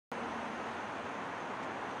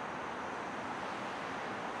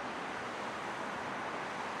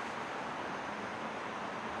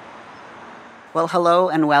Well, hello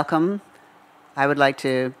and welcome. I would like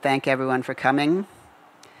to thank everyone for coming.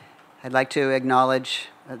 I'd like to acknowledge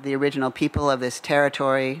the original people of this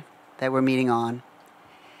territory that we're meeting on.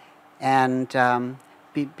 And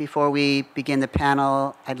before we begin the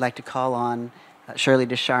panel, I'd like to call on Shirley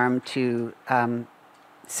Descharmes to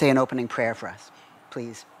say an opening prayer for us,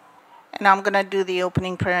 please. And I'm going to do the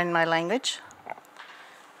opening prayer in my language.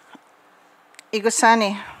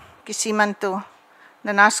 Igosani, kisimantu,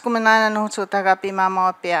 nanaskumanan husu tagapi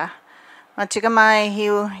mamopia. Machikamai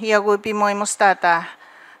hiagupi moi mustata.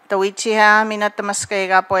 Tawichiha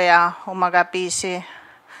minatamaskega poya umagapisi.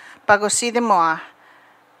 Pagoside moa.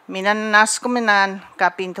 Minanaskumanan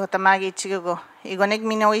kapinto tamagi chigo. Igonig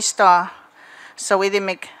minoisto.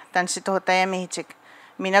 Sawidimik tansito tayamichik.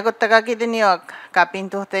 Minagot tagaki diniog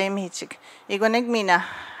kapinto tayamichik. Igonig mina.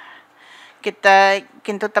 Kita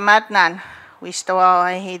kinto tamatnan. Wistawa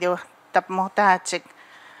ay hido tapmotahatsik.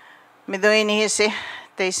 Midoy ni hisi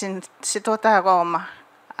teisin sitota ko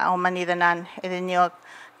oma nidanan ediniog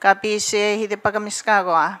kapisi hide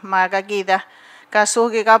pagamiskago magagida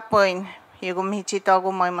kasugi kapoin igum hichito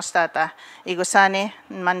ko moy mostata igusani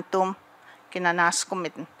mantum kinanas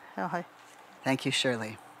kumit. Thank you,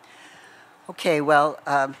 Shirley. Okay, well,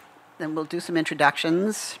 then we'll do some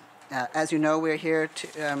introductions. As you know, we're here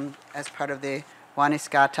to, as part of the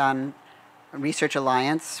Waniskatan Research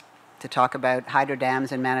Alliance to talk about hydro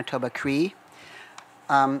dams in Manitoba Cree.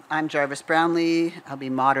 I'm Jarvis Brownlee. I'll be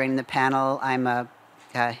moderating the panel. I'm a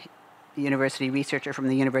university researcher from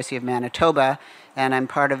the University of Manitoba, and I'm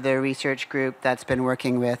part of the research group that's been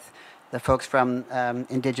working with the folks from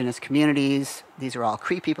Indigenous communities. These are all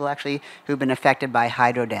Cree people, actually, who've been affected by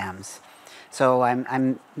hydro dams. So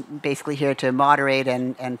I'm basically here to moderate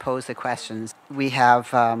and pose the questions. We have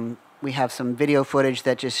some video footage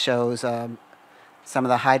that just shows some of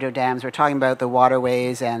the hydro dams. We're talking about the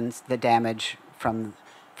waterways and the damage from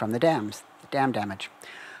the dams, the dam damage.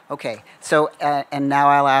 Okay, so and now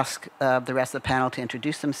I'll ask the rest of the panel to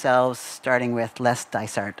introduce themselves, starting with Les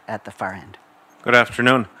Dysart at the far end. Good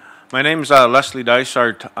afternoon. My name is Leslie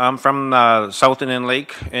Dysart. I'm from South Indian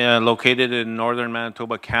Lake, located in northern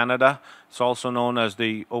Manitoba, Canada. It's also known as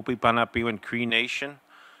the Opipanapiwan Cree Nation.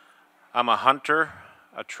 I'm a hunter,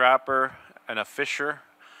 a trapper, and a fisher,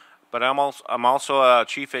 but I'm also a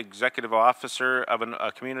chief executive officer of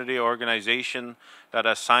a community organization that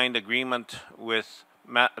has signed agreement with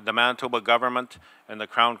the Manitoba government and the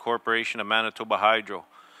Crown Corporation of Manitoba Hydro.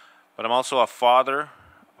 But I'm also a father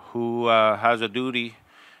who has a duty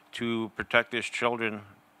to protect his children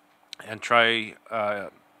and try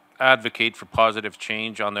advocate for positive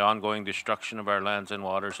change on the ongoing destruction of our lands and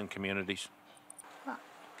waters and communities.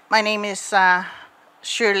 My name is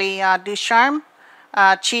Shirley Descharmes,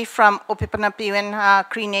 chief from Opipanapiwan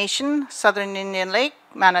Cree Nation, Southern Indian Lake,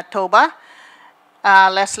 Manitoba.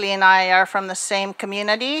 Leslie and I are from the same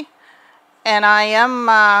community, and I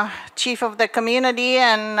am chief of the community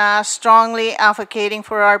and strongly advocating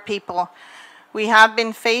for our people. We have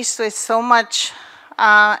been faced with so much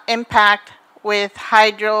impact with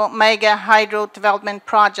mega hydro development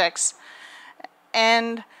projects,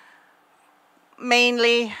 and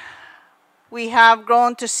mainly we have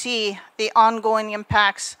grown to see the ongoing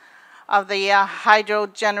impacts of the hydro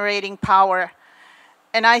generating power.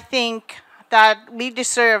 And I think that we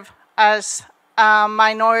deserve, as a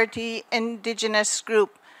minority Indigenous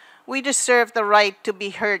group, we deserve the right to be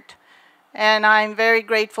heard. And I'm very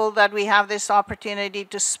grateful that we have this opportunity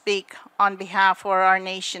to speak on behalf of our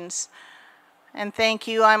nations. And thank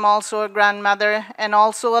you. I'm also a grandmother and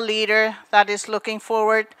also a leader that is looking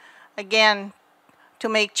forward, again, to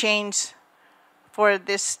make change for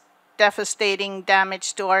this devastating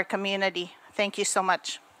damage to our community. Thank you so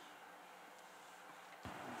much.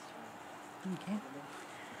 Okay.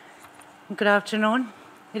 Good afternoon.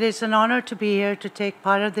 It is an honor to be here to take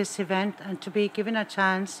part of this event and to be given a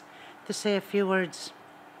chance to say a few words.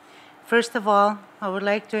 First of all, I would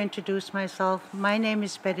like to introduce myself. My name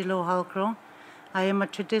is Betty Lo Halcrow. I am a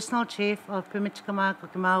traditional chief of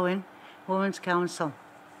Pimichikamakakimawin Women's Council.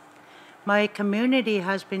 My community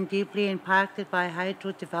has been deeply impacted by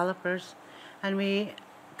hydro developers, and we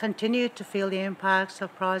continue to feel the impacts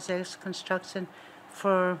of projects construction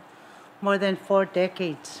for more than 4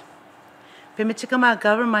 decades. Pimichikama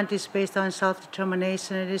government is based on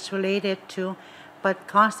self-determination. It is related to, but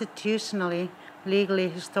constitutionally, legally,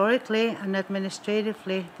 historically, and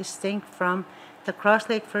administratively distinct from the Cross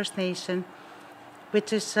Lake First Nation,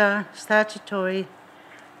 which is a statutory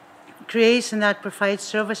creation that provides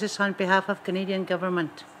services on behalf of Canadian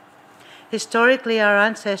government. Historically, our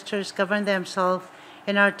ancestors governed themselves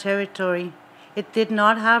in our territory. It did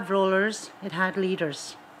not have rulers, it had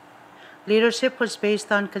leaders. Leadership was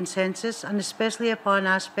based on consensus and especially upon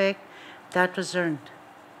aspect that was earned.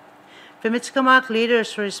 Pimicikamak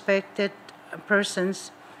leaders were respected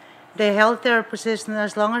persons. They held their position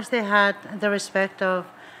as long as they had the respect of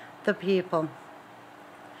the people.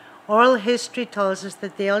 Oral history tells us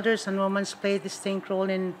that the elders and women played a distinct role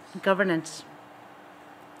in governance.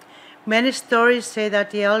 Many stories say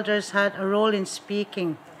that the elders had a role in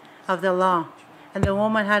speaking of the law, and the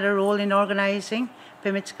woman had a role in organizing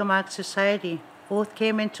Pimicikamak society. Both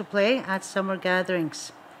came into play at summer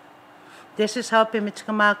gatherings. This is how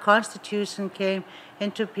Pimicikamak Constitution came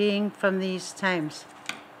into being from these times.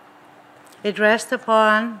 It rests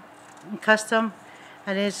upon custom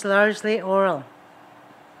and is largely oral.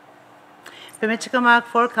 Pimicikamak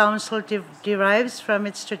Four Council derives from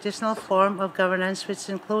its traditional form of governance, which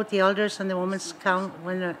include the elders and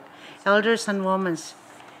the elders and women.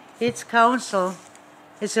 Each council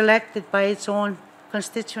is elected by its own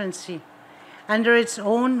constituency, under its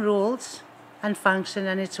own rules and function,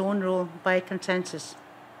 and its own rule by consensus.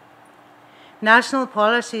 National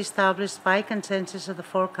policy established by consensus of the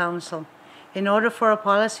Four Council. In order for a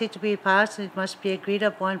policy to be passed, it must be agreed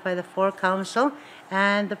upon by the Four Council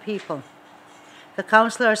and the people. The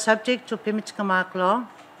council are subject to Pimicikamak law.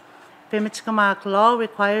 Pimicikamak law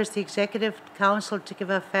requires the Executive Council to give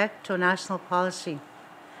effect to a national policy,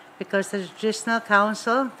 because the traditional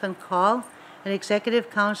council can call an Executive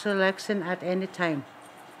Council election at any time,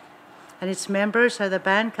 and its members are the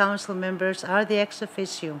band council members are the ex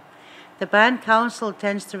officio. The band council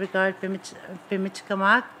tends to regard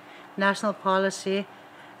Pimicikamak national policy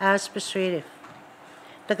as persuasive.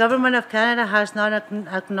 The Government of Canada has not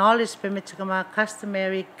acknowledged Pimicikamak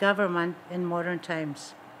customary government in modern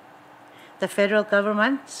times. The federal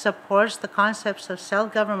government supports the concepts of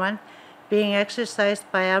self-government being exercised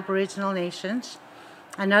by Aboriginal nations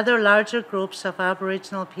and other larger groups of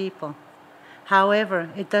Aboriginal people. However,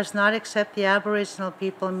 it does not accept the Aboriginal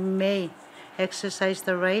people may exercise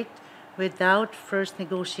the right without first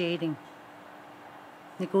negotiating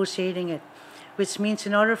it, which means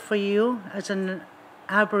in order for you as an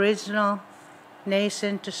Aboriginal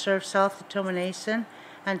nation to serve self-determination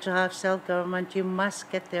and to have self-government, you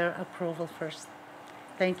must get their approval first.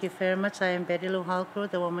 Thank you very much. I am Betty Lou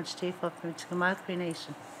Halcrow, the Women's Chief of Pimicikamak Cree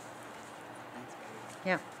Nation.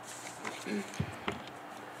 Yeah.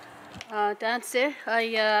 That's it.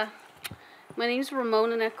 My name is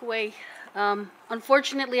Ramona Nekaway.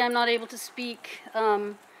 Unfortunately, I'm not able to speak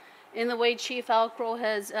in the way Chief Halcrow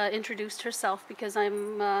has introduced herself, because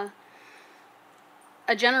I'm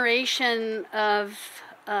a generation of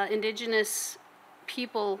Indigenous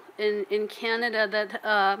people in Canada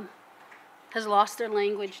that has lost their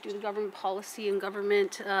language due to government policy and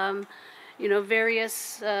government,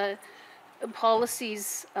 various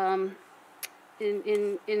policies in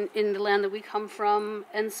the land that we come from.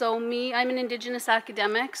 And so I'm an Indigenous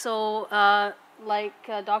academic, so like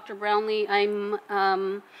Dr. Brownlee, I'm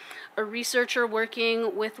a researcher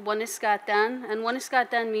working with Waniskatan, and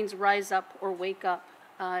Waniskatan means rise up or wake up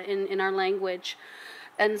in our language.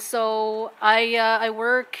 And so I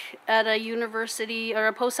work at a university or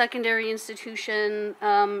a post-secondary institution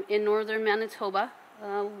in northern Manitoba.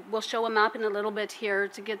 We'll show a map in a little bit here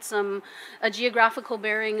to get a geographical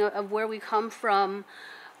bearing of where we come from.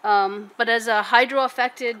 But as a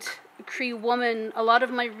hydro-affected Cree woman, a lot of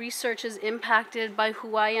my research is impacted by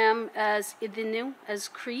who I am as Idinu, as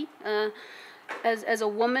Cree, as a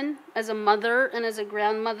woman, as a mother, and as a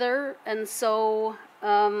grandmother. And so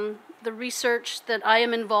the research that I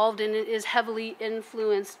am involved in is heavily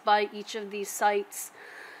influenced by each of these sites.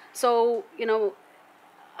 So,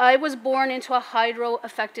 I was born into a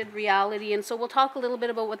hydro-affected reality, and so we'll talk a little bit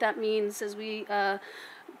about what that means as we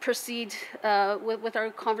proceed with our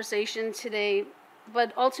conversation today.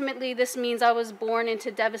 But ultimately, this means I was born into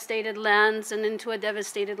devastated lands and into a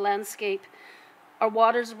devastated landscape. Our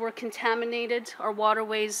waters were contaminated. Our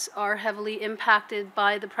waterways are heavily impacted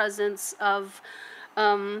by the presence of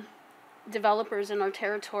developers in our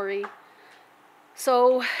territory.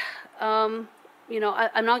 So, I'm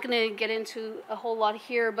not going to get into a whole lot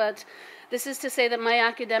here, but this is to say that my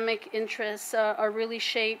academic interests are really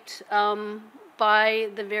shaped by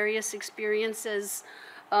the various experiences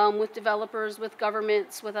with developers, with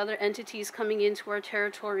governments, with other entities coming into our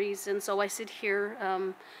territories. And so I sit here,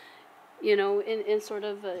 in sort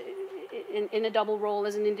of in a double role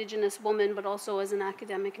as an Indigenous woman, but also as an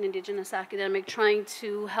academic, an Indigenous academic, trying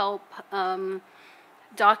to help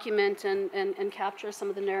document and capture some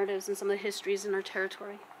of the narratives and some of the histories in our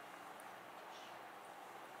territory.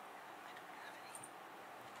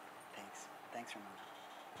 Thanks,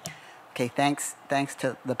 Ramona. Okay, thanks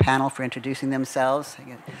to the panel for introducing themselves.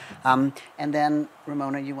 And then,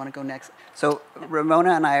 Ramona, you want to go next? So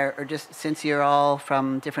Ramona and I are just, since you're all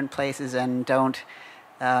from different places and don't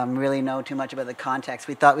really know too much about the context,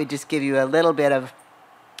 we thought we'd just give you a little bit of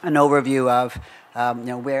an overview of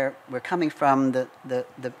where we're coming from, the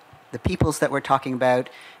peoples that we're talking about,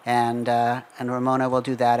 and Ramona will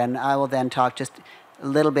do that, and I will then talk just a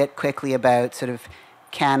little bit quickly about sort of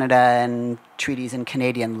Canada and treaties and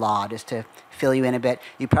Canadian law, just to fill you in a bit.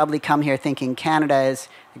 You probably come here thinking Canada is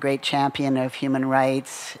the great champion of human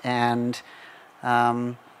rights and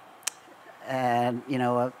the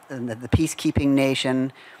peacekeeping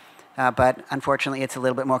nation, but unfortunately it's a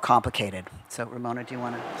little bit more complicated. So Ramona, do you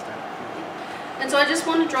want to start? And so I just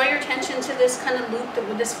want to draw your attention to this kind of loop,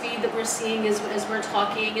 this feed that we're seeing as we're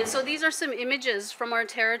talking. And so these are some images from our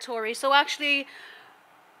territory. So actually,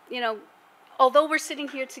 although we're sitting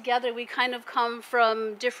here together, we kind of come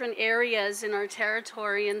from different areas in our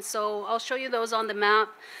territory, and so I'll show you those on the map.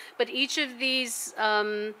 But each of these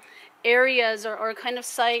areas are kind of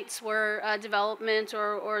sites where development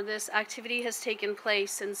or this activity has taken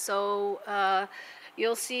place, and so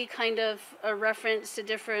you'll see kind of a reference to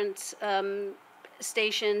different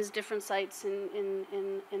stations, different sites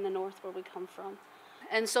in the north where we come from.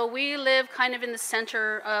 And so we live kind of in the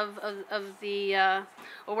center of the,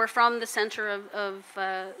 or we're from the center of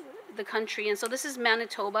the country. And so this is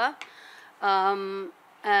Manitoba. And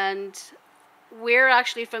we're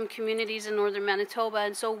actually from communities in northern Manitoba.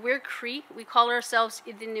 And so we're Cree. We call ourselves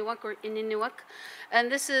Idinuak or Ininnuak.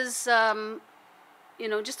 And this is,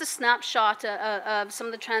 just a snapshot of some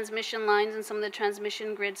of the transmission lines and some of the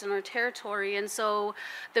transmission grids in our territory. And so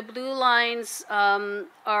the blue lines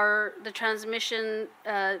are the transmission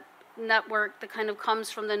network that kind of comes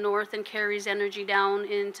from the north and carries energy down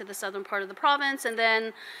into the southern part of the province and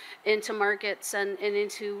then into markets and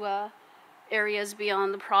into areas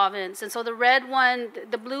beyond the province. And so the red one,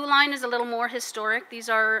 the blue line is a little more historic. These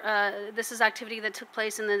are this is activity that took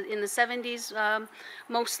place in the 70s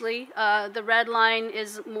mostly. The red line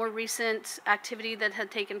is more recent activity that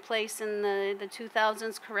had taken place in the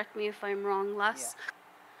 2000s. Correct me if I'm wrong, Les.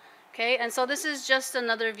 Yeah. Okay, and so this is just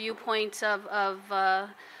another viewpoint of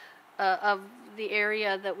the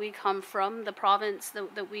area that we come from, the province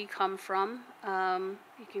that we come from.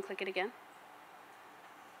 You can click it again.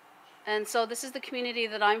 And so this is the community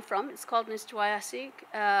that I'm from. It's called Nistuayasig.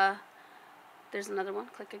 There's another one.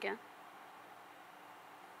 Click again.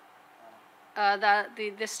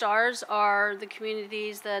 The stars are the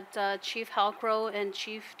communities that Chief Halcrow and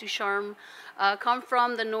Chief Ducharme come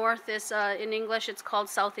from. The north is, in English, it's called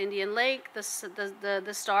South Indian Lake.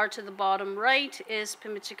 The star to the bottom right is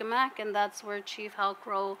Pimichikamak, and that's where Chief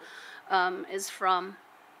Halcrow is from.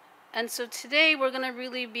 And so today we're going to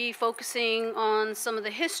really be focusing on some of the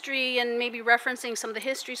history and maybe referencing some of the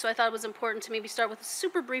history. So I thought it was important to maybe start with a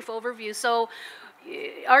super brief overview. So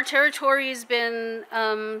our territory has been,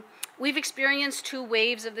 we've experienced 2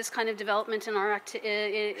 waves of this kind of development in our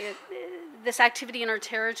this activity in our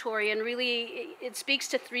territory. And really it speaks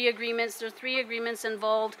to 3 agreements. There are 3 agreements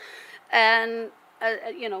involved. And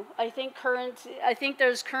I think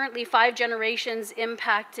there's currently 5 generations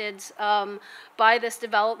impacted by this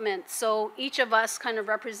development. So each of us kind of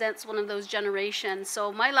represents one of those generations.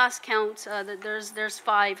 So my last count, there's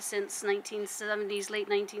 5 since 1970s, late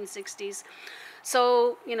 1960s.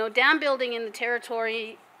 So dam building in the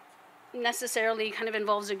territory necessarily kind of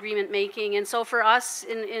involves agreement making, and so for us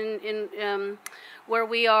in where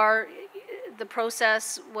we are, the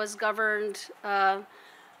process was governed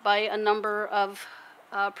by a number of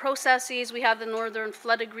processes. We have the Northern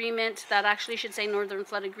Flood Agreement, that actually should say Northern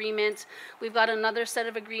Flood Agreement. We've got another set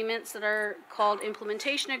of agreements that are called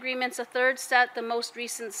implementation agreements. A third set, the most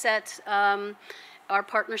recent set, are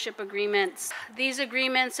partnership agreements. These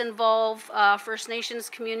agreements involve First Nations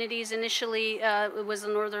communities. Initially, it was the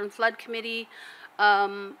Northern Flood Committee,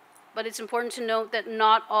 but it's important to note that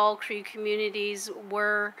not all Cree communities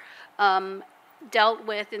were dealt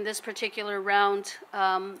with in this particular round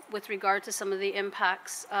with regard to some of the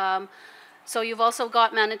impacts. So you've also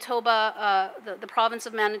got Manitoba, the province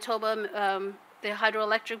of Manitoba, the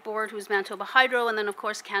hydroelectric board, who's Manitoba Hydro, and then of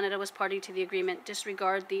course Canada was party to the agreement.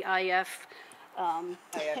 Disregard the IF.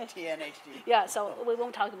 IFTNHD. Yeah, so we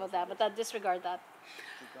won't talk about that, but disregard that.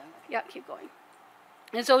 Keep going? Yeah, keep going.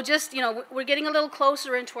 And so just, we're getting a little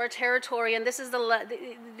closer into our territory, and this is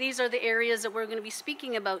these are the areas that we're going to be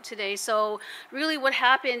speaking about today. So really what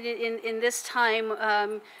happened in this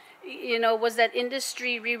time, was that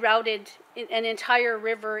industry rerouted an entire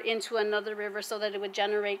river into another river so that it would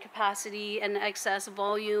generate capacity and excess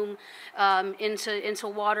volume into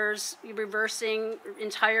waters, reversing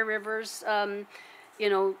entire rivers,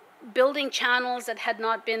 building channels that had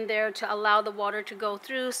not been there to allow the water to go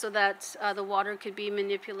through so that the water could be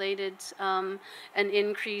manipulated and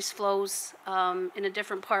increase flows in a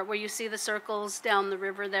different part where you see the circles down the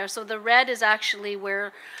river there. So the red is actually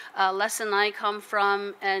where Les and I come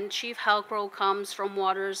from, and Chief Halcrow comes from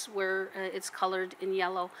waters where it's colored in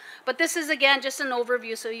yellow. But this is, again, just an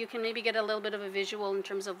overview so you can maybe get a little bit of a visual in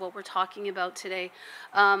terms of what we're talking about today.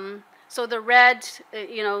 So the red,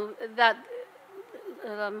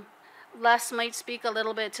 Les might speak a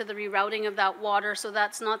little bit to the rerouting of that water. So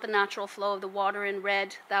that's not the natural flow of the water in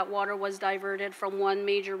red. That water was diverted from one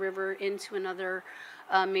major river into another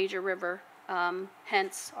major river.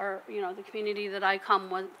 Hence, the community that I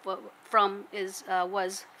come from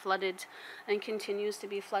was flooded and continues to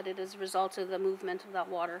be flooded as a result of the movement of that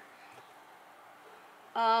water.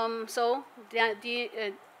 So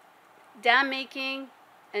dam making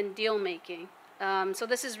and deal making. So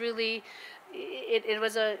this is really, it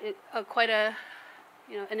was quite an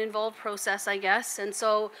involved process, I guess. And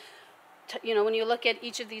so, when you look at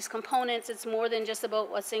each of these components, it's more than just about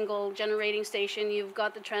a single generating station. You've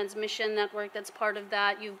got the transmission network that's part of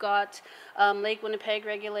that. You've got Lake Winnipeg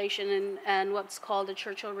regulation and what's called the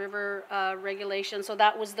Churchill River regulation. So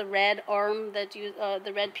that was the red arm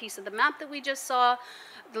the red piece of the map that we just saw.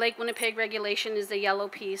 The Lake Winnipeg regulation is the yellow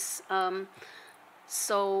piece.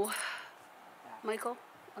 Michael,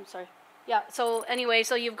 I'm sorry. Yeah, so anyway,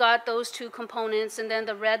 so you've got those two components, and then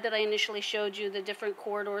the red that I initially showed you, the different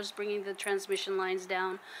corridors bringing the transmission lines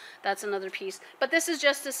down, that's another piece. But this is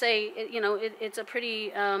just to say, it's a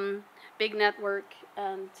pretty big network,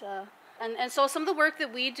 and so some of the work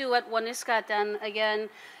that we do at Waniscatan, again,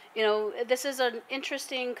 this is an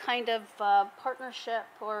interesting kind of partnership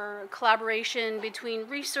or collaboration between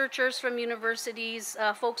researchers from universities,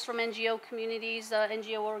 folks from NGO communities,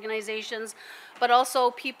 NGO organizations, but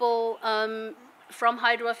also people from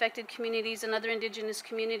hydro-affected communities and other Indigenous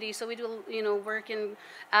communities. So we do, work in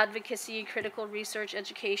advocacy, critical research,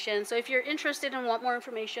 education. So if you're interested and want more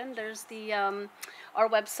information, there's our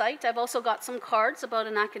website. I've also got some cards about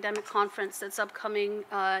an academic conference that's upcoming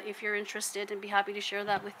if you're interested, and be happy to share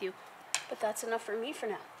that with you. But that's enough for me for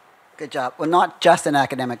now. Good job. Well, not just an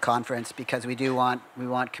academic conference, because we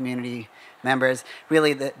want community members.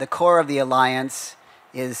 Really, the core of the Alliance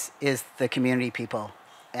is the community people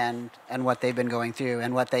and what they've been going through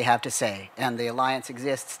and what they have to say. And the Alliance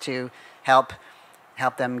exists to help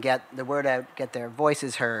them get the word out, get their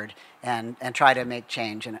voices heard, and try to make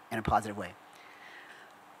change in a positive way.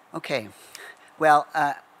 Okay. Well,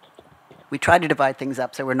 we tried to divide things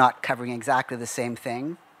up so we're not covering exactly the same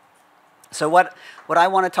thing. So what I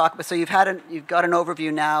want to talk about, so you've got an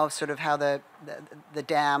overview now of sort of how the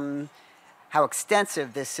dam, how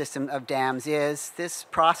extensive this system of dams is. This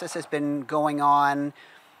process has been going on,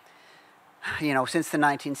 since the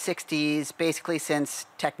 1960s, basically since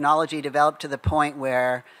technology developed to the point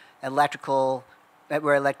where electricity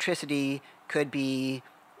could be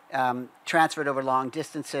transferred over long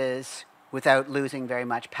distances without losing very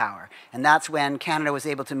much power. And that's when Canada was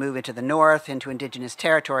able to move into the north, into Indigenous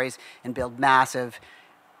territories, and build massive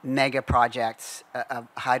mega projects of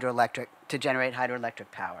hydroelectric to generate hydroelectric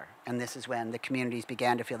power. And this is when the communities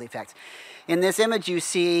began to feel the effects. In this image, you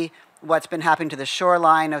see what's been happening to the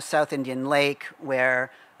shoreline of South Indian Lake, where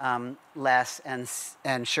Les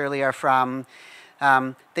and Shirley are from.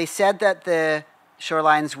 They said that the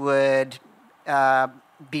shorelines would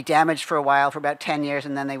be damaged for a while, for about 10 years,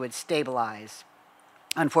 and then they would stabilize.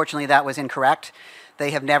 Unfortunately, that was incorrect.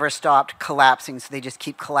 They have never stopped collapsing, so they just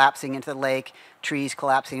keep collapsing into the lake, trees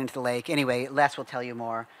collapsing into the lake. Anyway, Les will tell you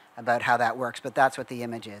more about how that works, but that's what the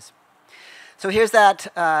image is. So here's that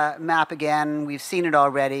map again. We've seen it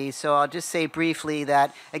already, so I'll just say briefly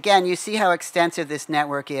that, again, you see how extensive this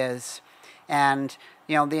network is. And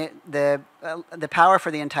the power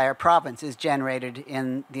for the entire province is generated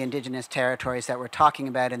in the Indigenous territories that we're talking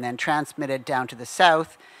about, and then transmitted down to the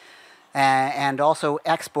south, and also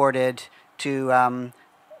exported to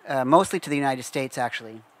mostly to the United States,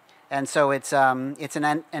 actually. And so it's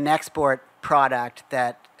an export product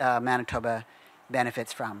that Manitoba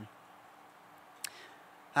benefits from.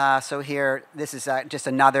 So here, this is just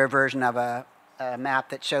another version of a map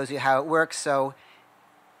that shows you how it works. So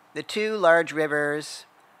the two large rivers,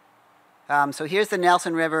 so here's the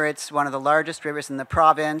Nelson River. It's one of the largest rivers in the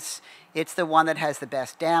province. It's the one that has the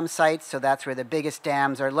best dam sites, so that's where the biggest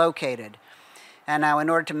dams are located. And now, in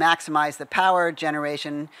order to maximize the power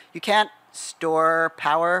generation, you can't store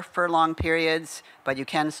power for long periods, but you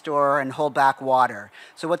can store and hold back water.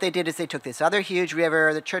 So what they did is they took this other huge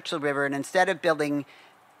river, the Churchill River, and instead of building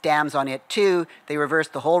dams on it too, they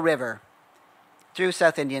reversed the whole river through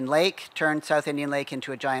South Indian Lake, turned South Indian Lake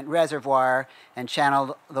into a giant reservoir, and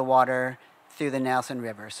channeled the water through the Nelson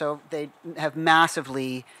River. So they have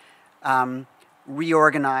massively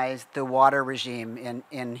reorganized the water regime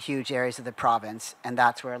in huge areas of the province, and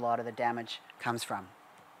that's where a lot of the damage comes from.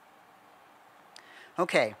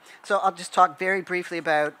 Okay, so I'll just talk very briefly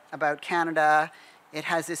about Canada. It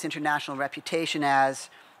has this international reputation as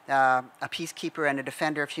a peacekeeper and a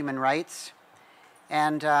defender of human rights.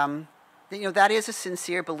 And you know, that is a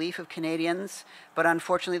sincere belief of Canadians, but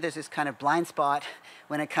unfortunately there's this kind of blind spot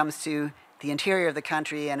when it comes to the interior of the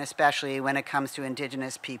country, and especially when it comes to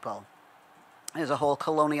Indigenous people. There's a whole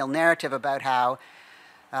colonial narrative about how,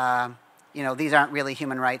 you know, these aren't really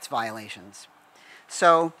human rights violations.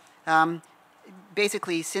 So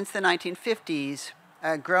basically, since the 1950s,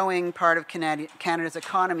 a growing part of Canada's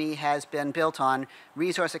economy has been built on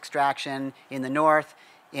resource extraction in the north,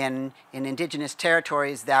 in Indigenous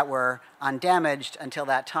territories that were undamaged until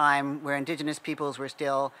that time, where Indigenous peoples were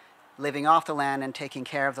still living off the land and taking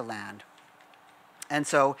care of the land. And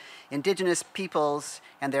so Indigenous peoples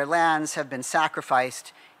and their lands have been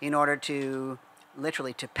sacrificed in order to,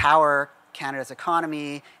 literally, to power Canada's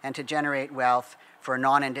economy and to generate wealth for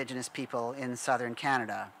non-Indigenous people in southern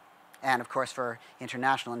Canada, and of course for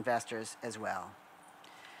international investors as well.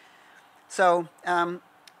 So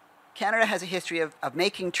Canada has a history of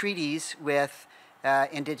making treaties with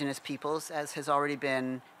Indigenous peoples, as has already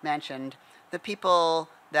been mentioned. The people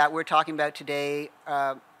that we're talking about today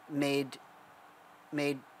made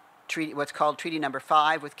treaty, what's called Treaty Number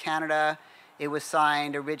 5 with Canada. It was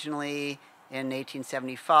signed originally in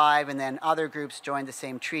 1875, and then other groups joined the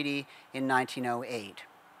same treaty in 1908.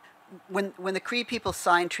 When the Cree people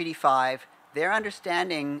signed Treaty 5, their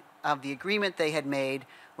understanding of the agreement they had made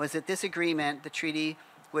was that this agreement, the treaty,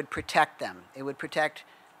 would protect them. It would protect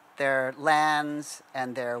their lands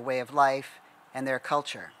and their way of life and their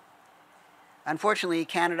culture. Unfortunately,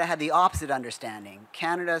 Canada had the opposite understanding.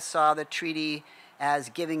 Canada saw the treaty as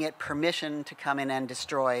giving it permission to come in and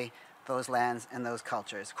destroy those lands and those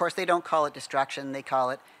cultures. Of course, they don't call it destruction, they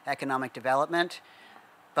call it economic development,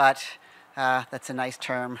 but that's a nice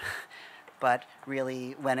term. But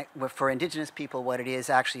really, for Indigenous people, what it is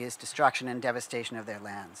actually is destruction and devastation of their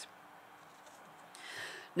lands.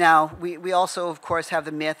 Now, we also, of course, have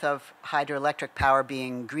the myth of hydroelectric power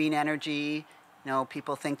being green energy. You know,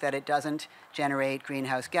 people think that it doesn't generate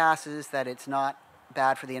greenhouse gases, that it's not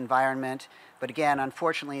bad for the environment. But again,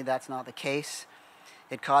 unfortunately, that's not the case.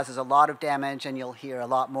 It causes a lot of damage, and you'll hear a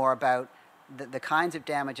lot more about the kinds of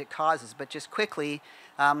damage it causes. But just quickly,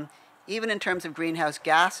 even in terms of greenhouse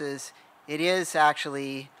gases, it is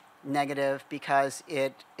actually negative because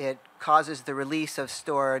it causes the release of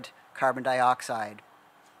stored carbon dioxide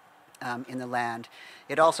in the land.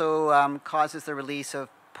 It also causes the release of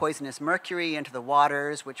poisonous mercury into the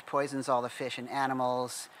waters, which poisons all the fish and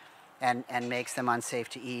animals and makes them unsafe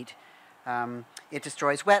to eat. It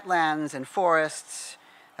destroys wetlands and forests,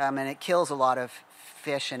 and it kills a lot of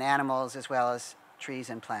fish and animals as well as trees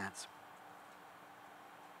and plants.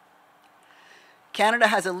 Canada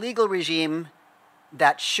has a legal regime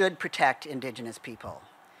that should protect Indigenous people.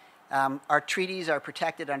 Our treaties are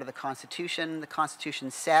protected under the Constitution. The Constitution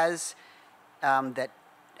says that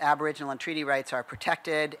Aboriginal and treaty rights are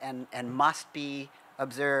protected and must be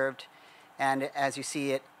observed. And as you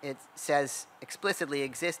see, it says explicitly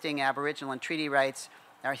existing Aboriginal and treaty rights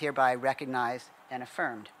are hereby recognized and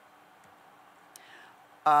affirmed.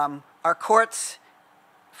 Our courts,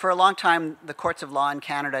 for a long time, the courts of law in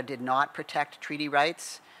Canada did not protect treaty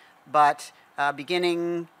rights, but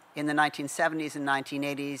beginning in the 1970s and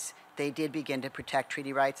 1980s, they did begin to protect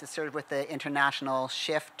treaty rights. It's sort of with the international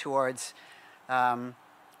shift towards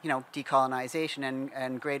you know, decolonization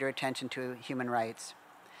and greater attention to human rights.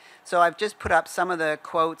 So I've just put up some of the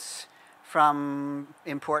quotes from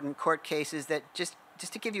important court cases that just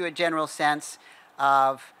to give you a general sense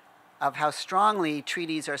of how strongly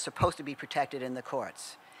treaties are supposed to be protected in the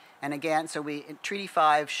courts. And again, so Treaty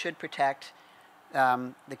 5 should protect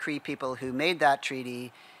the Cree people who made that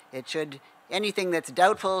treaty. It should, anything that's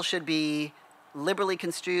doubtful should be liberally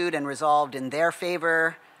construed and resolved in their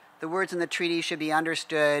favor. The words in the treaty should be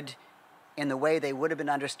understood in the way they would have been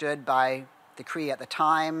understood by the Cree at the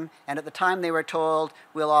time. And at the time they were told,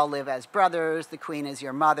 we'll all live as brothers, the Queen is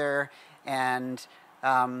your mother, and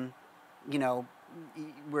you know,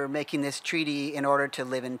 we're making this treaty in order to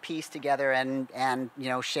live in peace together and you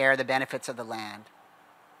know, share the benefits of the land.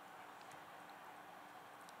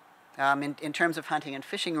 in terms of hunting and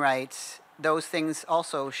fishing rights, those things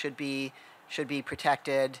also should be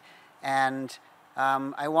protected. And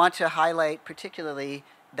I want to highlight particularly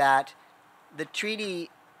that the treaty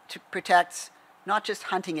protects not just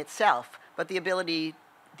hunting itself, but the ability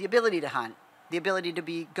to hunt, the ability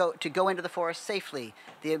to go into the forest safely,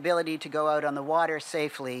 the ability to go out on the water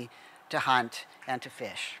safely to hunt and to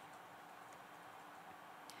fish.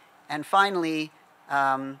 And finally,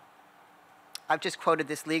 I've just quoted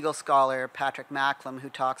this legal scholar, Patrick Macklem, who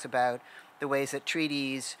talks about the ways that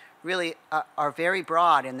treaties really are very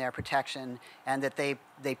broad in their protection, and that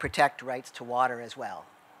they protect rights to water as well.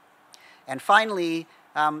 And finally,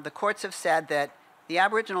 the courts have said that the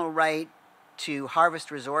Aboriginal right to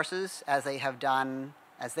harvest resources, as they have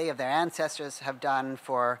their ancestors have done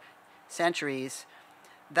for centuries,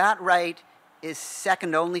 that right is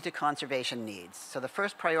second only to conservation needs. So the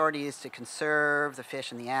first priority is to conserve the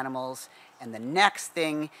fish and the animals, and the next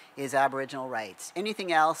thing is Aboriginal rights.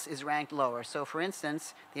 Anything else is ranked lower. So for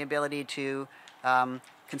instance, the ability to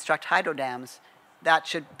construct hydro dams, that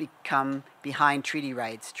should become behind treaty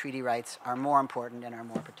rights. Treaty rights are more important and are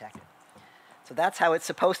more protected. So that's how it's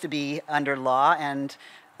supposed to be under law, and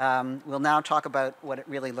we'll now talk about what it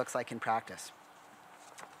really looks like in practice.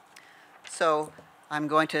 So I'm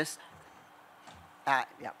going to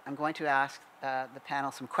ask the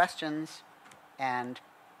panel some questions, and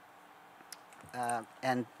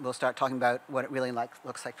we'll start talking about what it really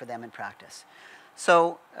looks like for them in practice.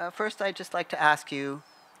 So first, I'd just like to ask you,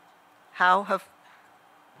 how have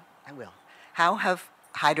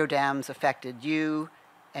hydro dams affected you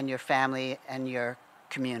and your family and your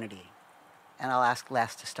community? And I'll ask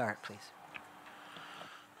Les to start, please.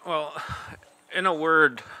 Well, in a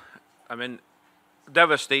word, I mean,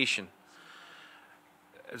 devastation.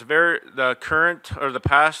 It's the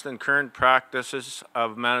past and current practices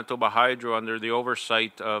of Manitoba Hydro under the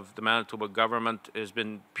oversight of the Manitoba government has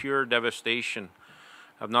been pure devastation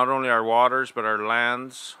of not only our waters, but our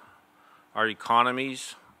lands, our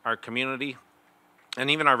economies, our community, and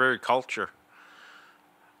even our very culture.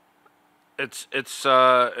 It's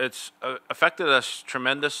affected us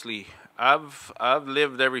tremendously. I've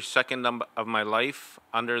lived every second of my life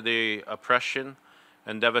under the oppression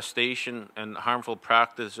and devastation and harmful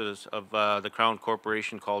practices of the Crown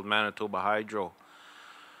Corporation called Manitoba Hydro.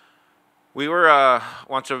 We were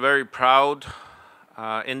once a very proud,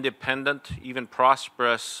 independent, even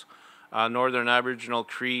prosperous Northern Aboriginal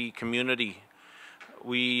Cree community.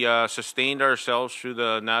 We sustained ourselves through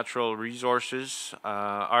the natural resources.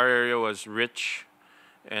 Our area was rich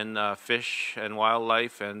in fish and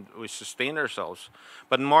wildlife, and we sustained ourselves.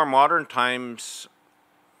 But in more modern times,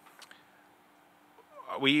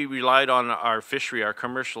 we relied on our fishery, our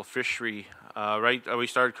commercial fishery. We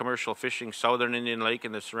started commercial fishing Southern Indian Lake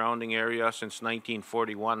and the surrounding area since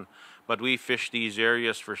 1941. But we fished these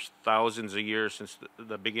areas for thousands of years since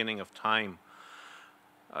the beginning of time.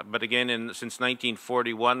 But again, since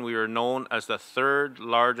 1941, we were known as the third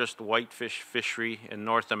largest whitefish fishery in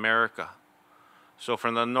North America. So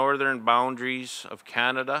from the northern boundaries of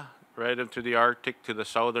Canada, right into the Arctic, to the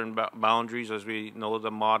southern boundaries, as we know the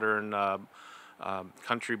modern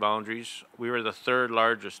country boundaries, we were the third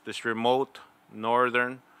largest. This remote,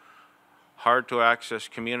 northern, hard-to-access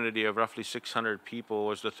community of roughly 600 people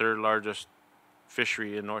was the third largest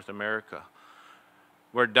fishery in North America.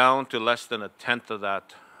 We're down to less than a tenth of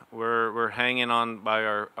that. We're hanging on by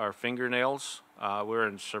our fingernails. We're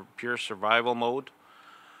in pure survival mode.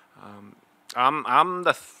 I'm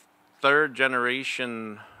the third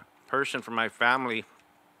generation person from my family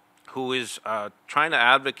who is trying to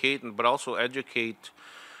advocate but also educate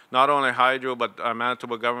not only Hydro but our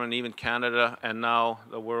Manitoba government, even Canada, and now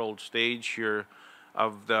the world stage here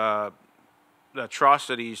of the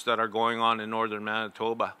atrocities that are going on in northern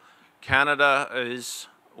Manitoba. Canada is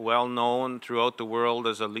well known throughout the world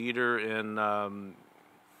as a leader in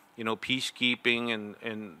peacekeeping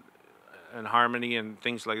and harmony and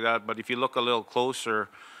things like that. But if you look a little closer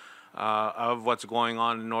of what's going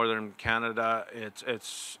on in northern Canada,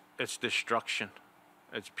 it's destruction.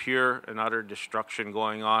 It's pure and utter destruction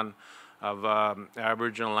going on of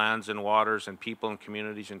Aboriginal lands and waters and people and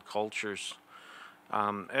communities and cultures.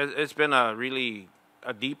 It's been a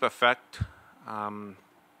deep effect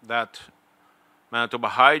that Manitoba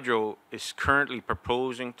Hydro is currently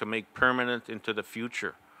proposing to make permanent into the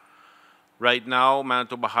future. Right now,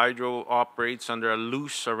 Manitoba Hydro operates under a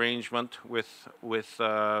loose arrangement with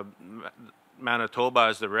Manitoba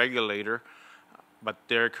as the regulator, but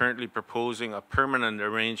they're currently proposing a permanent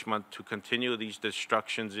arrangement to continue these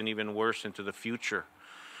destructions and even worse into the future.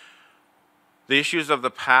 The issues of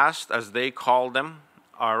the past, as they call them,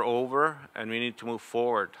 are over, and we need to move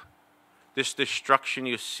forward. this destruction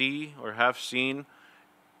you see or have seen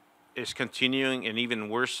is continuing and even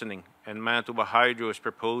worsening. And Manitoba Hydro is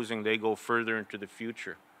proposing they go further into the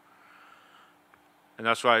future. And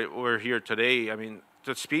that's why we're here today. I mean,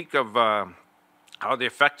 to speak of how they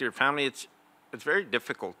affect your family, it's very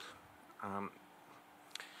difficult.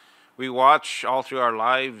 We watch all through our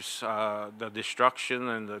lives the destruction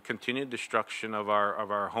and the continued destruction of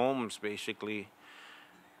our homes, basically,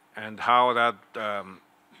 and how that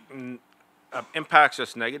impacts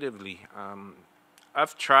us negatively.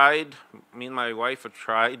 I've tried, me and my wife have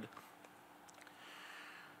tried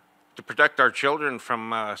to protect our children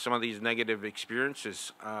from some of these negative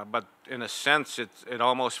experiences, but in a sense it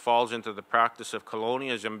almost falls into the practice of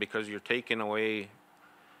colonialism, because you're taking away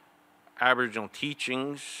Aboriginal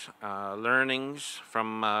teachings, learnings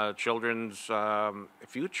from children's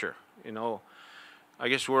future. You know, I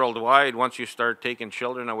guess worldwide, once you start taking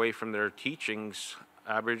children away from their teachings,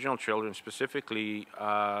 Aboriginal children specifically,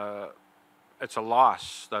 it's a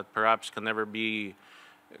loss that perhaps can never be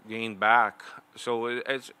gained back. So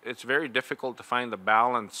it's very difficult to find the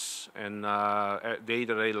balance in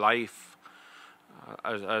day-to-day life.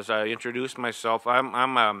 As I introduced myself,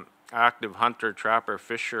 I'm an active hunter, trapper,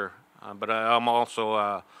 fisher, but I'm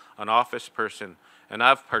also an office person, and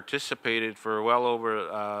I've participated for well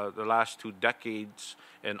over the last 2 decades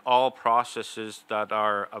in all processes that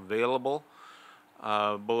are available,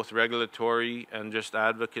 both regulatory and just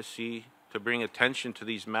advocacy, to bring attention to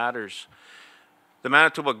these matters. The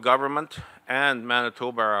Manitoba government and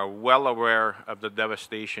Manitoba are well aware of the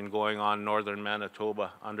devastation going on in northern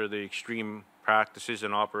Manitoba under the extreme practices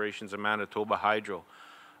and operations of Manitoba Hydro.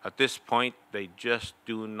 At this point, they just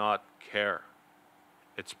do not care.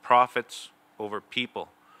 It's profits over people.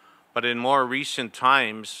 But in more recent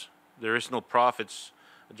times, there is no profits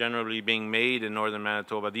generally being made in northern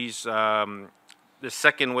Manitoba. These the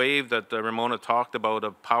second wave that Ramona talked about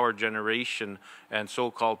of power generation and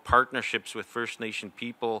so-called partnerships with First Nation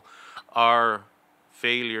people are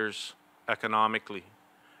failures economically.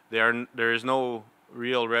 There is no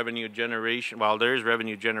real revenue generation. Well, there is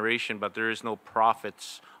revenue generation, but there is no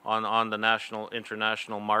profits on the national,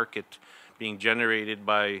 international market being generated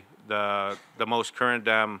by the most current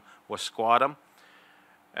dam, Wasquatam.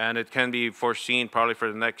 And it can be foreseen probably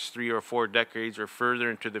for the next 3 or 4 decades or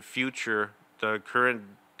further into the future. The current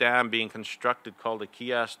dam being constructed, called the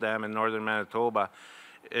Kias Dam in northern Manitoba,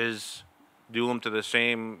 is doomed to the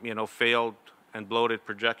same, failed and bloated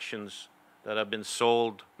projections that have been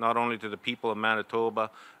sold not only to the people of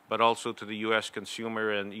Manitoba, but also to the U.S.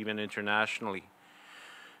 consumer and even internationally.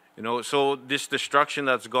 So this destruction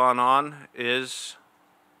that's gone on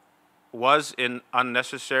was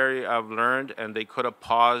unnecessary, I've learned, and they could have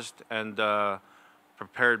paused and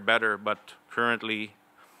prepared better, but currently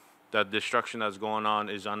that destruction that's going on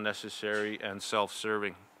is unnecessary and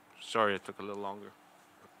self-serving. Sorry, it took a little longer.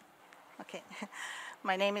 Okay.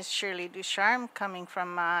 My name is Shirley Ducharme, coming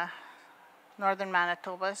from northern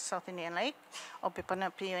Manitoba, South Indian Lake,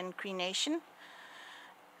 Opipanapiwan Cree Nation,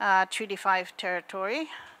 Treaty 5 territory.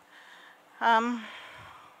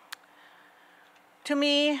 To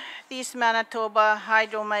me, these Manitoba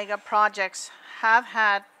Hydro mega projects have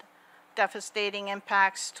had devastating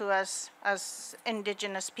impacts to us as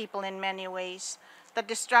Indigenous people in many ways. The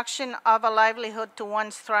destruction of a livelihood to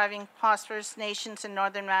once thriving, prosperous nations in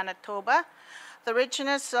northern Manitoba, the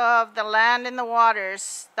richness of the land and the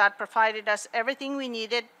waters that provided us everything we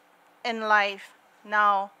needed in life,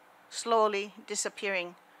 now slowly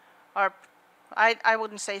disappearing. Or I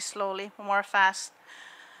wouldn't say slowly, more fast.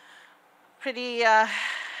 Pretty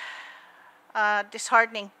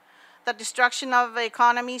disheartening. The destruction of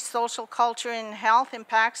economies, social culture, and health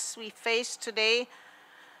impacts we face today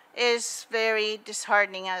is very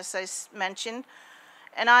disheartening, as I mentioned.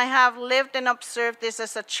 And I have lived and observed this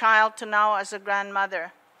as a child to now as a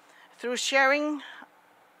grandmother. Through sharing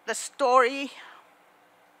the story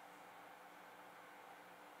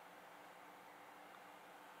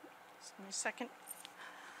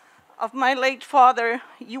of my late father,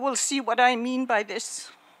 you will see what I mean by this.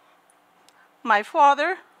 My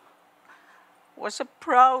father was a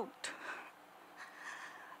proud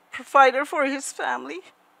provider for his family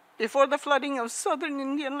before the flooding of southern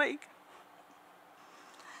Indian Lake.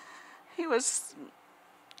 He was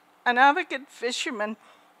an advocate fisherman,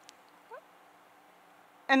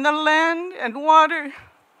 and the land and water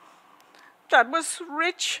that was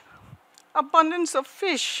rich, abundance of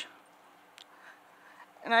fish.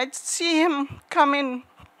 And I'd see him come in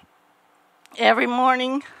every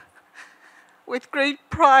morning with great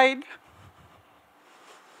pride,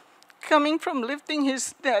 coming from lifting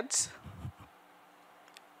his nets,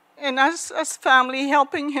 and us as family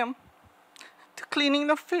helping him cleaning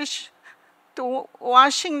the fish to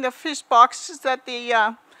washing the fish boxes that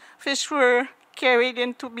the fish were carried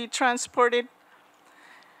in to be transported.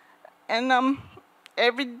 And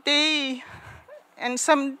every day, and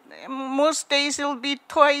most days it'll be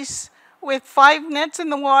twice, with 5 nets in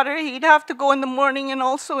the water. He'd have to go in the morning and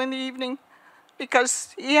also in the evening,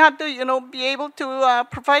 because he had to, be able to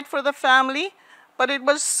provide for the family. But it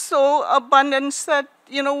was so abundant that,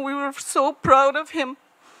 we were so proud of him.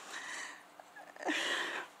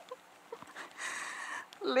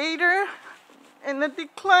 Later, in the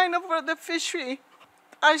decline of the fishery,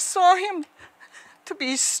 I saw him to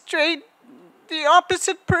be straight the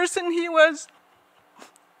opposite person he was.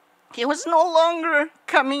 He was no longer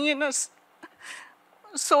coming in as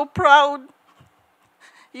so proud.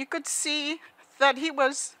 You could see that he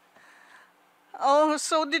was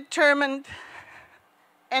so determined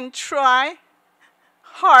and try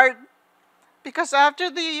hard, because after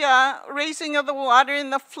the raising of the water in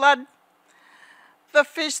the flood, the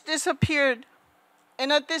fish disappeared.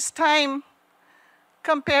 And at this time,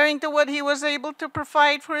 comparing to what he was able to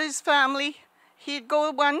provide for his family, he'd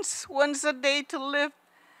go once a day to live,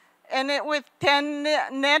 and with 10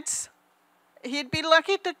 nets, he'd be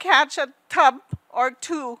lucky to catch a tub or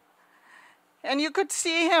 2. And you could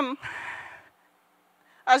see him,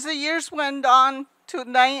 as the years went on to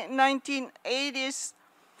 1980s,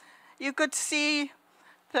 you could see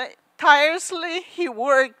that tirelessly he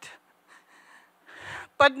worked,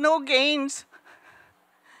 but no gains.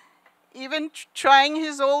 Even trying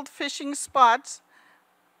his old fishing spots,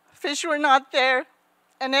 fish were not there.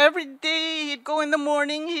 And every day he'd go in the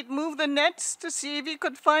morning, he'd move the nets to see if he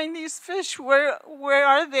could find these fish. Where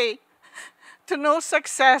are they? To no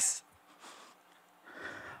success.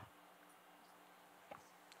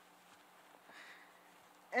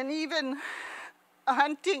 And even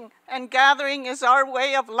hunting and gathering is our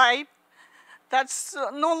way of life. That's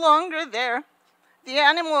no longer there. The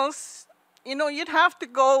animals, you'd have to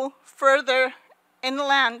go further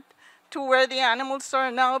inland to where the animals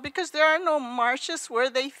are now, because there are no marshes where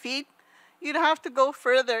they feed. You'd have to go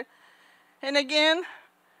further. And again,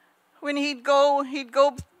 when he'd go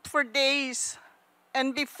for days.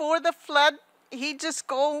 And before the flood, he'd just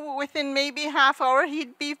go within maybe half hour,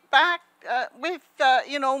 he'd be back with,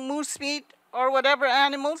 moose meat or whatever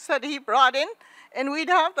animals that he brought in, and we'd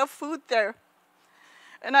have the food there.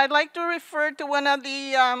 And I'd like to refer to one of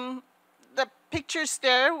the pictures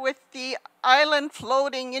there with the island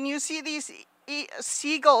floating, and you see these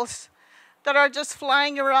seagulls that are just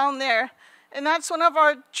flying around there. And that's one of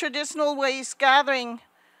our traditional ways, gathering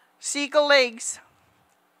seagull eggs.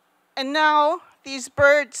 And now these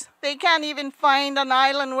birds, they can't even find an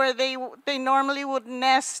island where they normally would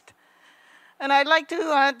nest. And I'd like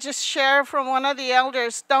to just share from one of the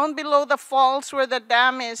elders, down below the falls where the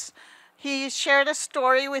dam is. He shared a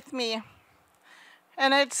story with me.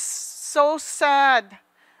 And it's so sad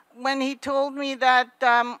when he told me that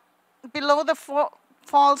below the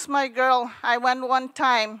falls, my girl, I went one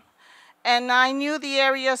time, and I knew the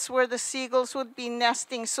areas where the seagulls would be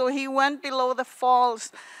nesting, so he went below the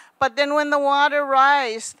falls. But then when the water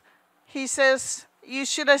rised, he says, you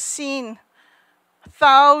should have seen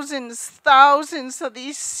thousands of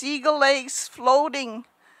these seagull eggs floating.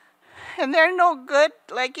 And they're no good.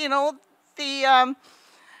 Like, the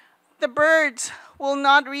birds will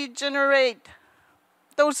not regenerate.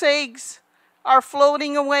 Those eggs are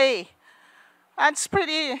floating away. That's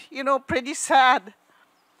pretty sad.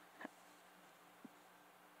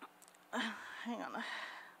 Hang on.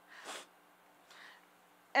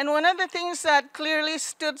 And one of the things that clearly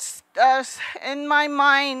stood in my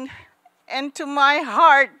mind and to my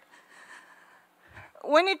heart,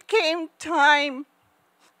 when it came time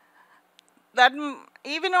that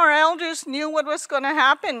even our elders knew what was going to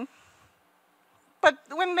happen, but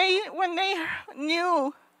when they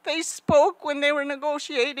knew, they spoke when they were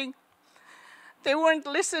negotiating. They weren't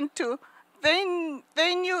listened to. They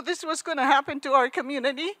knew this was going to happen to our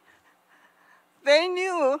community. They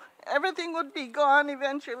knew everything would be gone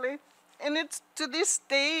eventually. And it's to this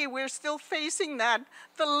day, we're still facing that.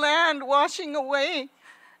 The land washing away.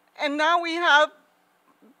 And now we have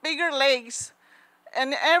bigger lakes.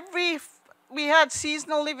 And we had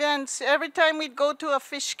seasonal events. Every time we'd go to a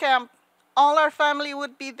fish camp, all our family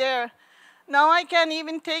would be there. Now I can't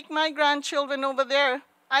even take my grandchildren over there.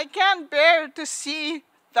 I can't bear to see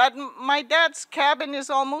that my dad's cabin is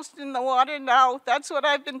almost in the water now. That's what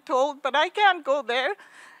I've been told, but I can't go there.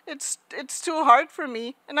 It's too hard for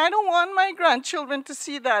me, and I don't want my grandchildren to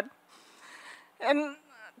see that. And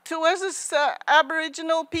to us as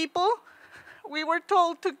Aboriginal people, we were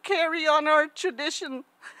told to carry on our tradition.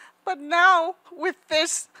 But now, with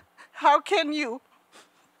this How can you?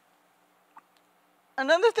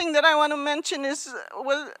 Another thing that I want to mention is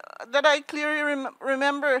that I clearly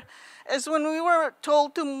remember is when we were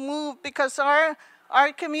told to move because our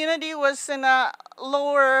community was in a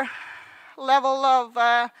lower level of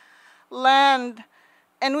land,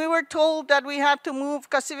 and we were told that we had to move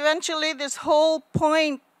because eventually this whole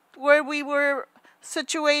point where we were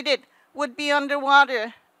situated would be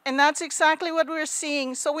underwater, and that's exactly what we're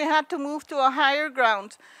seeing. So we had to move to a higher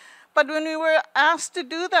ground. But when we were asked to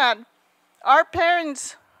do that, our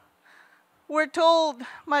parents were told,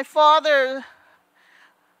 my father,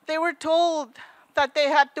 they were told that they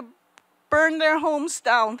had to burn their homes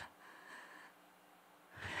down.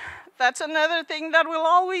 That's another thing that will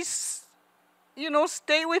always,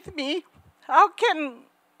 stay with me. How can,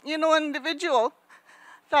 an individual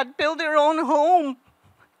that build their own home,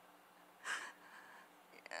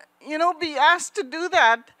 be asked to do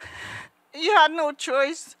that? You had no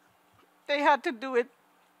choice. They had to do it.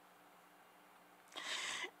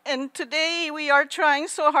 And today we are trying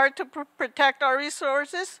so hard to protect our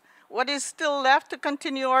resources, what is still left to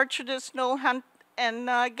continue our traditional hunt and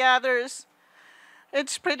gathers.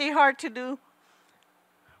 It's pretty hard to do.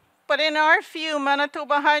 But in our view,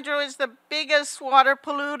 Manitoba Hydro is the biggest water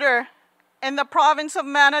polluter in the province of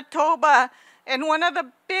Manitoba and one of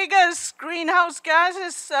the biggest greenhouse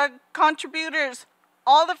gases contributors.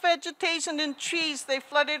 All the vegetation and trees they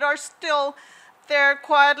flooded are still there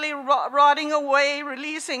quietly rotting away,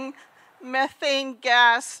 releasing methane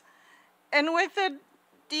gas. And with the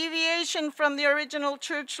deviation from the original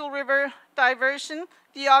Churchill River diversion,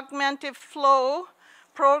 the augmented flow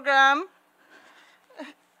program,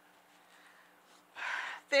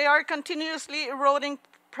 they are continuously eroding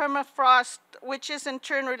permafrost, which is in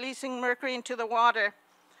turn releasing mercury into the water.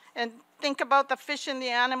 And think about the fish and the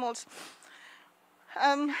animals.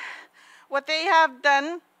 What they have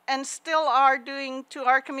done and still are doing to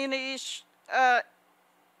our communities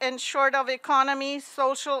in short of economy,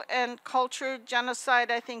 social, and culture genocide,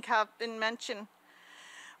 I think have been mentioned.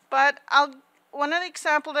 But one of the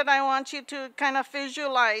examples that I want you to kind of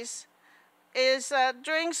visualize is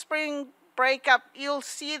during spring breakup, you'll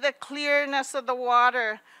see the clearness of the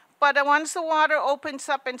water. But once the water opens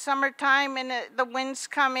up in summertime and the winds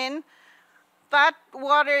come in, that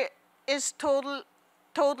water is totally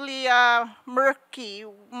murky,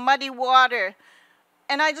 muddy water.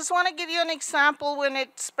 And I just want to give you an example when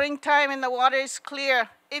it's springtime and the water is clear.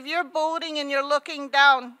 If you're boating and you're looking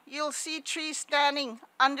down, you'll see trees standing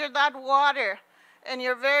under that water. And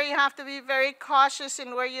you have to be very cautious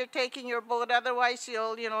in where you're taking your boat. Otherwise,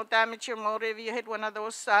 you'll damage your motor if you hit one of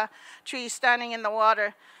those trees standing in the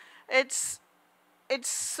water. It's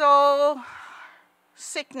so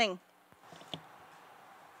sickening.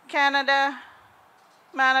 Canada,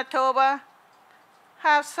 Manitoba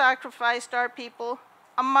have sacrificed our people,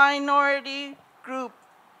 a minority group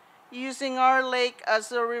using our lake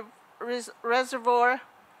as a reservoir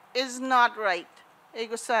is not right.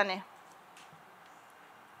 Egusane.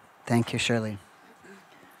 Thank you, Shirley.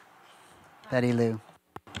 Betty Lou.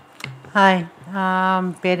 Hi,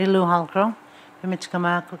 Betty Lou Halcro,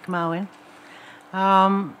 Pimichkama.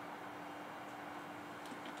 How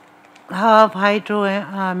have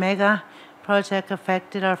hydro mega project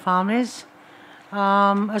affected our families?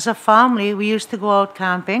 As a family, we used to go out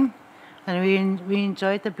camping, and we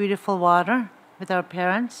enjoyed the beautiful water with our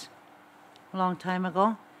parents a long time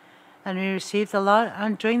ago. And we received a lot,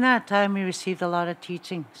 and during that time, we received a lot of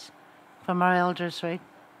teachings from our elders, right?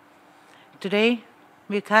 Today,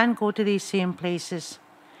 we can't go to these same places.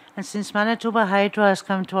 And since Manitoba Hydro has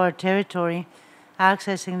come to our territory,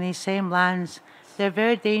 accessing these same lands, they're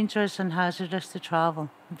very dangerous and hazardous to travel,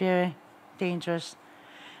 very dangerous.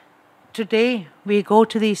 Today, we go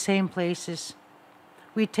to these same places.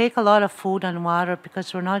 We take a lot of food and water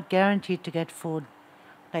because we're not guaranteed to get food,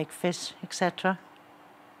 like fish, etc.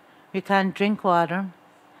 We can't drink water,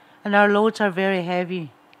 and our loads are very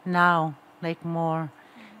heavy now, like more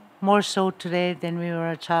so today than we were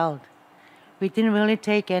a child. We didn't really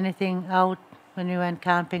take anything out when we went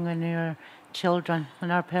camping when we were children,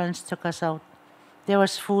 when our parents took us out. There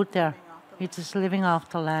was food there. We're just living off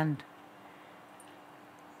the land.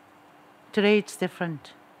 Today it's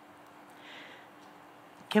different.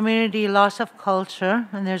 Community loss of culture,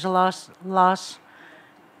 and there's a lost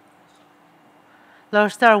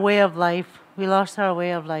our way of life. We lost our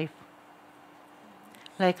way of life.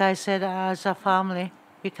 Like I said, as a family,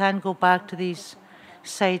 we can't go back to these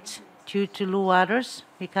sites due to low waters.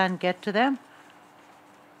 We can't get to them.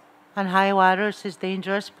 And high waters is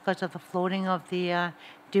dangerous because of the floating of the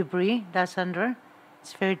debris that's under.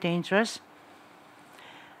 It's very dangerous.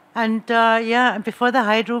 And yeah, before the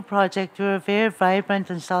hydro project, we were a very vibrant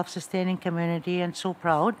and self-sustaining community and so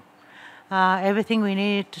proud. Everything we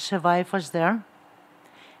needed to survive was there.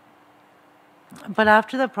 But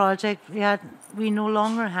after the project, we no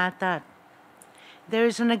longer had that. There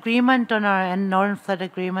is an agreement on our Northern Flood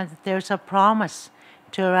Agreement that there's a promise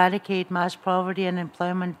to eradicate mass poverty and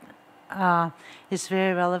employment is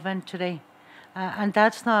very relevant today. And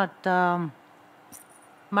that's not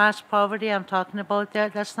mass poverty I'm talking about there,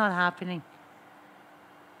 that's not happening.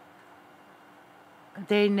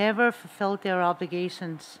 They never fulfilled their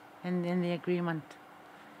obligations in the agreement.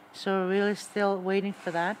 So we're really still waiting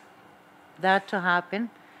for that to happen,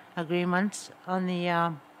 agreements on the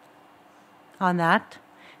on that.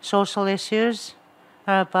 Social issues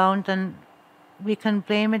are abound, and we can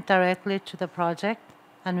blame it directly to the project,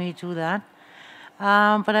 and we do that.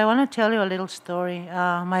 But I want to tell you a little story.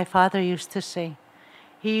 My father used to say,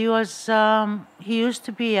 he used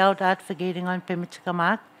to be out advocating on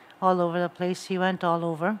Pimicikamak all over the place. He went all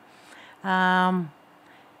over.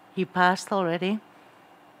 He passed already.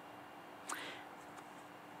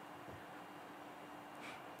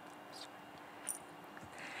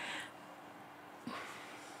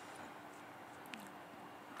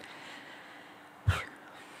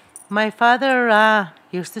 My father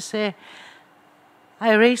used to say,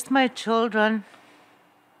 I raised my children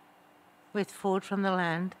with food from the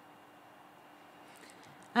land.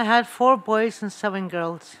 I had 4 boys and 7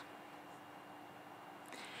 girls.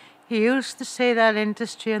 He used to say that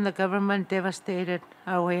industry and the government devastated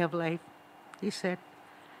our way of life. He said,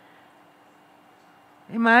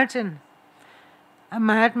 imagine a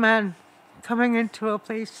madman coming into a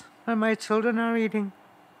place where my children are eating.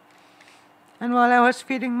 And while I was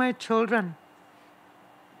feeding my children,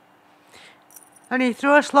 and he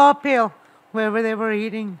threw a slaw pail wherever they were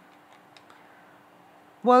eating.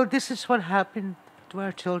 Well, this is what happened to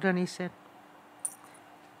our children, he said.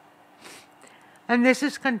 And this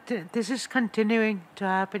is continuing to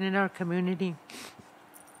happen in our community.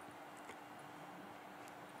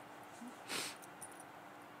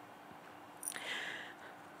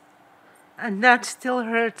 And that still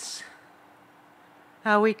hurts.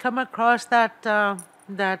 We come across that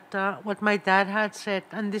what my dad had said,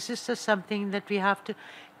 and this is just something that we have to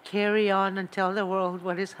carry on and tell the world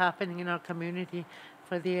what is happening in our community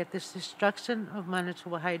for this destruction of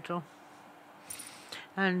Manitoba Hydro.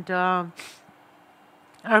 And our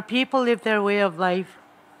people lived their way of life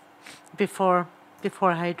before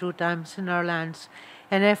hydro dams in our lands.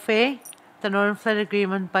 And FA, the Northern Flood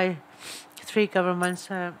Agreement by 3 governments,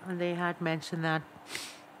 and they had mentioned that.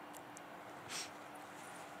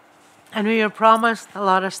 And we were promised a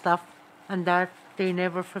lot of stuff, and that they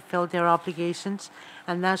never fulfilled their obligations.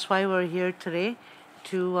 And that's why we're here today,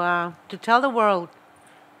 to tell the world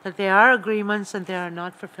that there are agreements and they are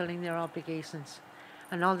not fulfilling their obligations.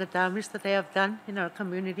 And all the damage that they have done in our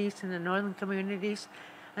communities, in the northern communities,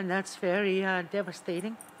 and that's very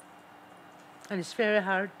devastating. And it's very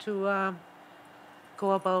hard to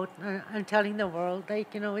go about and telling the world,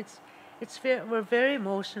 like, you know, we're very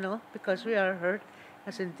emotional because we are hurt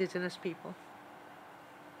as Indigenous people.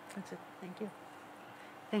 That's it. Thank you.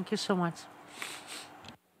 Thank you so much.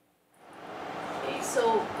 Okay,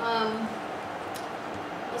 so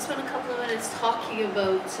I'll spend a couple of minutes talking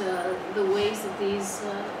about the ways that these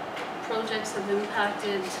projects have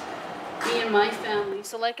impacted me and my family.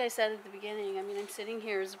 So like I said at the beginning, I mean, I'm sitting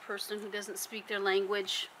here as a person who doesn't speak their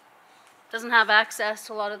language, doesn't have access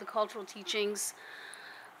to a lot of the cultural teachings.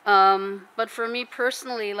 But for me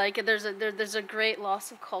personally, like there's a great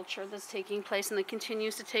loss of culture that's taking place and that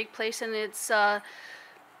continues to take place, and it's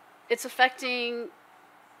affecting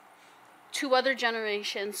 2 other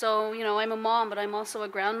generations. So, you know, I'm a mom, but I'm also a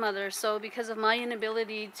grandmother. So because of my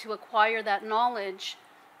inability to acquire that knowledge,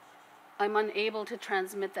 I'm unable to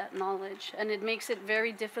transmit that knowledge. And it makes it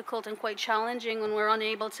very difficult and quite challenging when we're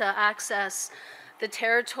unable to access the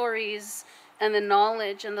territories and the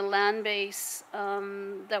knowledge and the land base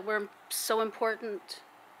that were so important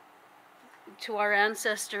to our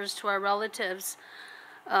ancestors, to our relatives.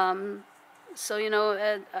 So, you know,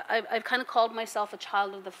 I've kind of called myself a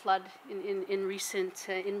child of the flood in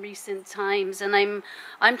recent times, and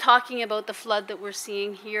I'm talking about the flood that we're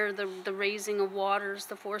seeing here, the raising of waters,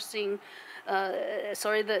 the forcing,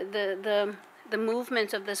 the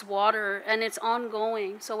movement of this water, and it's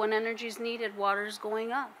ongoing. So when energy is needed, water is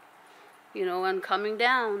going up, you know, and coming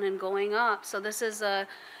down and going up. So this is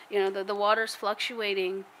you know, the water's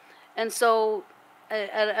fluctuating, and so.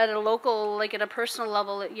 At a local, like at a personal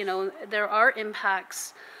level, you know, there are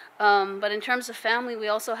impacts But in terms of family, we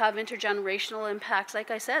also have intergenerational impacts.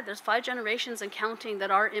 Like I said, there's 5 generations and counting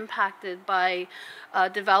that are impacted by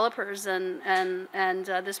developers and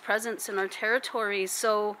this presence in our territories.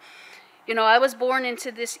 So, you know, I was born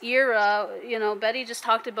into this era. You know, Betty just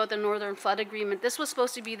talked about the Northern Flood Agreement. This was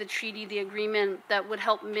supposed to be the treaty, the agreement that would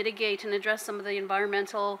help mitigate and address some of the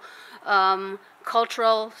environmental,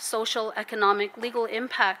 cultural, social, economic, legal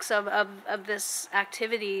impacts of this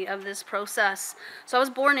activity, of this process. So I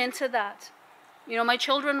was born into that. You know, my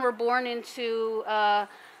children were born into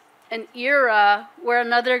an era where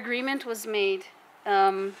another agreement was made.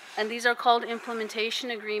 And these are called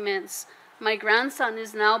implementation agreements. My grandson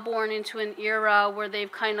is now born into an era where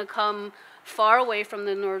they've kind of come far away from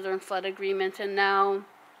the Northern Flood Agreement, and now,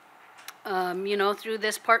 you know, through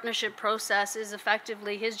this partnership process is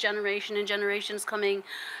effectively his generation and generations coming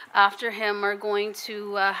after him are going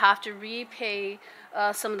to have to repay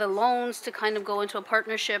some of the loans to kind of go into a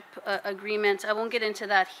partnership agreement. I won't get into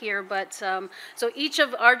that here, but so each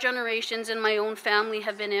of our generations in my own family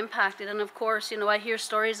have been impacted. And of course, you know, I hear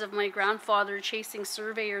stories of my grandfather chasing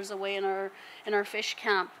surveyors away in our fish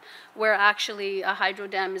camp, where actually a hydro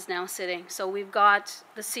dam is now sitting. So we've got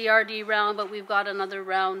the CRD round, but we've got another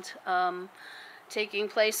round taking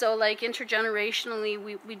place. So like intergenerationally,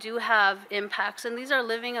 we do have impacts, and these are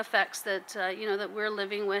living effects that you know, that we're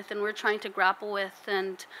living with and we're trying to grapple with.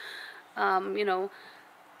 And you know,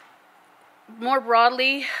 more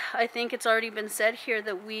broadly, I think it's already been said here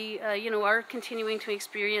that we you know, are continuing to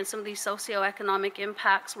experience some of these socioeconomic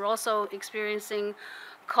impacts. We're also experiencing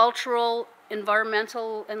cultural,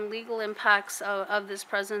 environmental, and legal impacts of this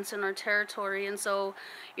presence in our territory. And so,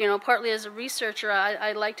 you know, partly as a researcher,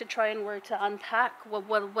 I like to try and work to unpack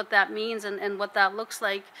what that means and what that looks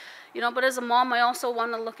like. You know, but as a mom, I also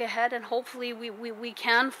want to look ahead, and hopefully we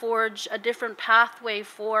can forge a different pathway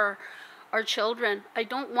for our children. I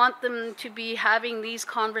don't want them to be having these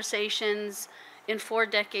conversations in 4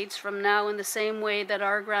 decades from now in the same way that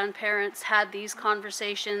our grandparents had these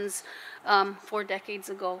conversations 4 decades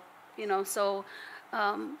ago. You know, so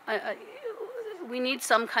we need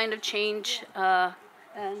some kind of change,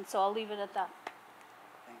 and so I'll leave it at that.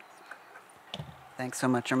 Thanks so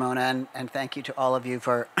much, Ramona, and thank you to all of you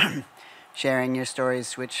for sharing your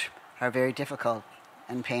stories, which are very difficult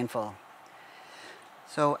and painful.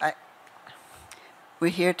 So we're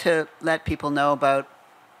here to let people know about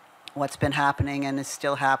what's been happening and is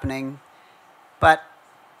still happening, but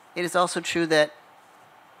it is also true that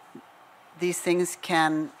these things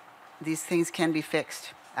can be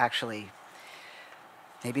fixed, actually.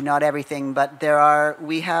 Maybe not everything, but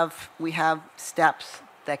we have steps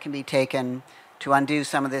that can be taken to undo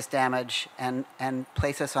some of this damage and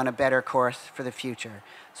place us on a better course for the future.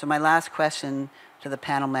 So my last question to the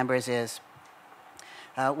panel members is,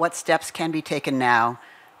 what steps can be taken now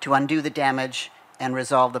to undo the damage and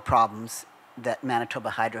resolve the problems that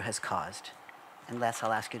Manitoba Hydro has caused? And Les,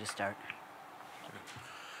 I'll ask you to start.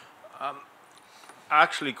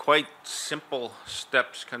 Actually, quite simple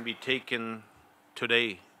steps can be taken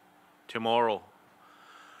today, tomorrow.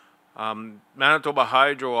 Manitoba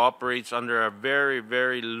Hydro operates under a very,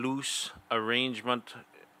 very loose arrangement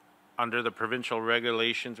under the provincial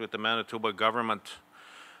regulations with the Manitoba government.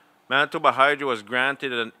 Manitoba Hydro was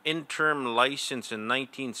granted an interim license in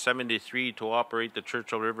 1973 to operate the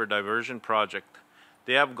Churchill River Diversion Project.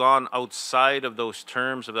 They have gone outside of those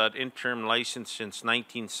terms of that interim license since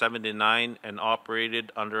 1979 and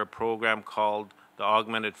operated under a program called the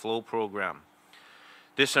Augmented Flow Program.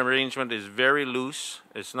 This arrangement is very loose.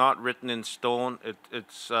 It's not written in stone.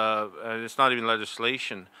 It's not even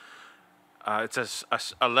legislation. It's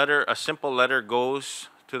a simple letter goes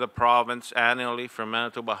to the province annually from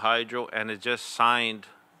Manitoba Hydro, and it's just signed,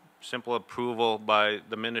 simple approval by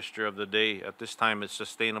the minister of the day. At this time, it's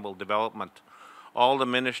Sustainable Development. All the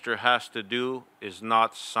minister has to do is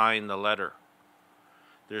not sign the letter.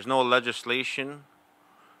 There's no legislation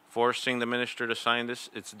forcing the minister to sign this.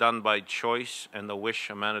 It's done by choice and the wish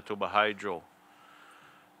of Manitoba Hydro.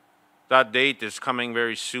 That date is coming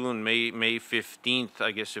very soon, May 15th,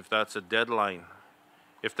 I guess, if that's a deadline.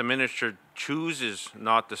 If the minister chooses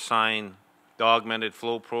not to sign the Augmented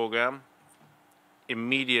Flow Program,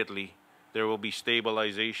 immediately there will be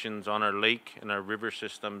stabilizations on our lake and our river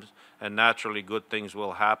systems, and naturally good things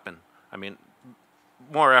will happen. I mean,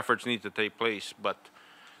 more efforts need to take place, but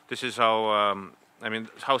this is how,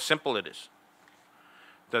 how simple it is.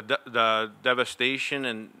 The devastation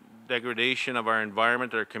and degradation of our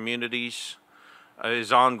environment, our communities,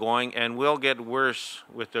 is ongoing and will get worse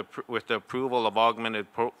with the approval of Augmented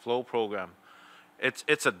Flow Program.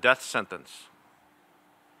 It's a death sentence.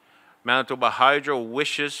 Manitoba Hydro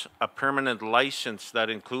wishes a permanent license that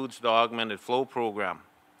includes the augmented flow program.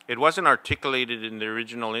 It wasn't articulated in the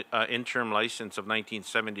original interim license of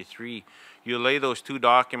 1973. You lay those two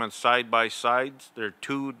documents side by side, they're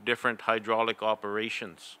two different hydraulic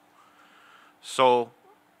operations. So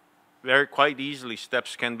very quite easily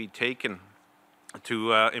steps can be taken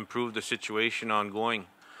to improve the situation ongoing.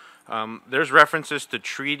 There's references to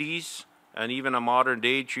treaties and even a modern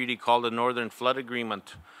day treaty called the Northern Flood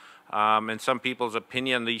Agreement. In some people's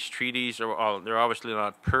opinion, these treaties they're obviously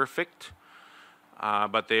not perfect,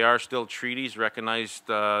 but they are still treaties recognized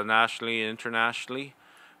nationally and internationally.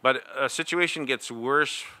 But a situation gets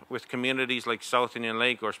worse with communities like South Indian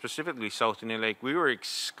Lake, or specifically South Indian Lake. We were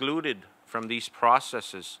excluded from these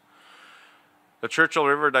processes. The Churchill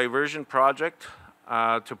River Diversion Project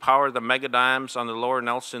to power the mega dams on the lower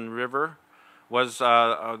Nelson River was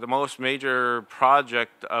the most major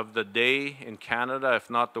project of the day in Canada, if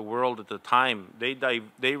not the world at the time.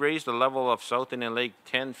 They raised the level of South Indian Lake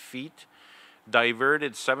 10 feet,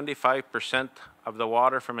 diverted 75% of the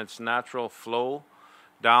water from its natural flow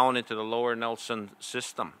down into the lower Nelson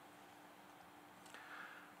system.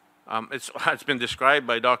 It's been described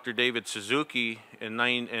by Dr. David Suzuki in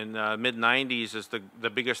mid-90s as the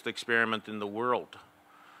biggest experiment in the world.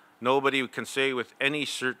 Nobody can say with any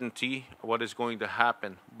certainty what is going to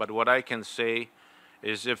happen, but what I can say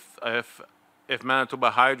is if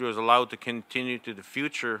Manitoba Hydro is allowed to continue to the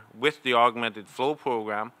future with the augmented flow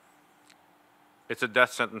program, it's a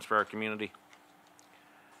death sentence for our community.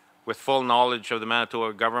 With full knowledge of the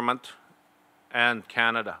Manitoba government and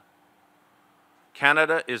Canada.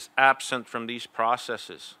 Canada is absent from these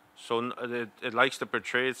processes. So it likes to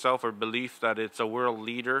portray itself or belief that it's a world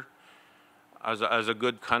leader as a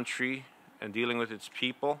good country and dealing with its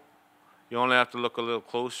people. You only have to look a little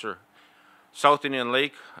closer. South Indian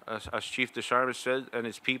Lake, as Chief Descharmes said, and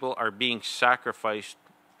its people are being sacrificed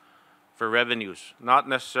for revenues, not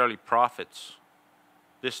necessarily profits.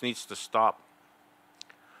 This needs to stop.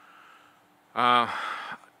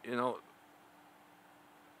 You know,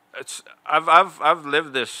 I've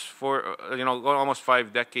lived this for almost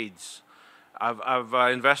 5 decades. I've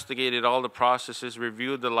investigated all the processes,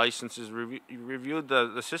 reviewed the licenses, reviewed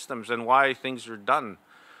the systems and why things are done.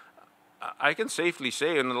 I can safely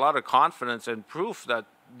say, in a lot of confidence and proof, that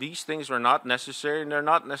these things are not necessary, and they're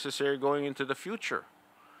not necessary going into the future.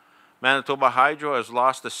 Manitoba Hydro has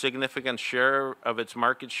lost a significant share of its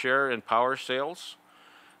market share in power sales.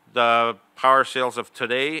 The power sales of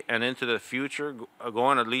today and into the future,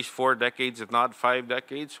 going at least 4 decades, if not 5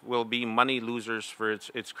 decades, will be money losers for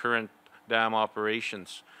its current dam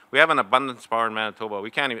operations. We have an abundance power in Manitoba.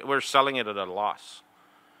 We're selling it at a loss.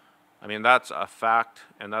 I mean, that's a fact,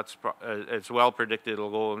 and it's well predicted it'll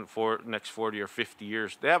go in next 40 or 50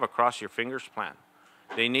 years. They have a cross your fingers plan.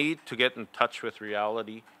 They need to get in touch with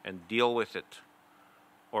reality and deal with it,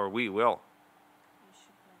 or we will.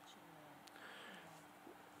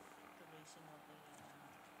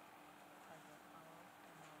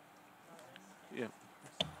 Yeah.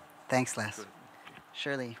 Thanks, Les. Good.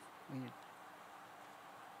 Shirley.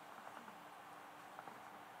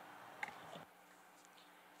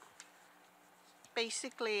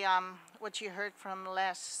 Basically, what you heard from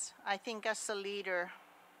Les, I think as a leader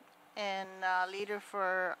and leader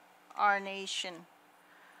for our nation,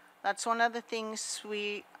 that's one of the things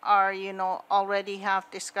we are, already have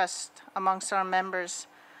discussed amongst our members,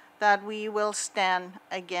 that we will stand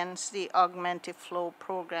against the augmented flow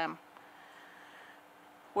program.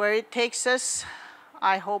 Where it takes us,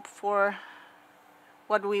 I hope for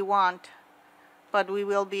what we want, but we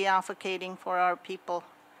will be advocating for our people.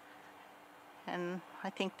 And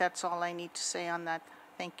I think that's all I need to say on that.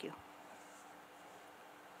 Thank you.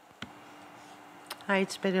 Hi,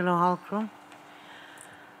 it's Betty Lohalcro.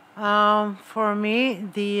 For me,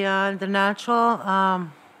 the natural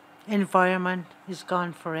environment is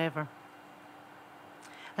gone forever,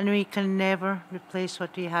 and we can never replace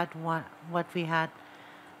what we had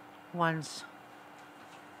once.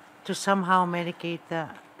 To somehow mitigate the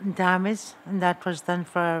damage, and that was done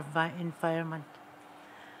for our environment.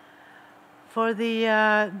 For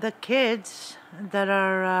the kids that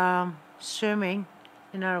are swimming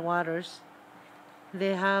in our waters,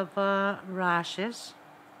 they have rashes.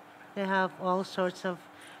 They have all sorts of,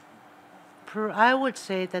 I would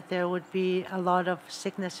say that there would be a lot of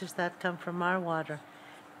sicknesses that come from our water,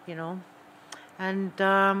 And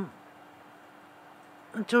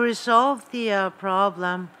to resolve the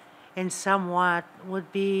problem in somewhat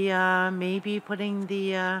would be maybe putting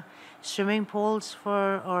the swimming pools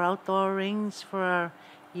or outdoor rings for our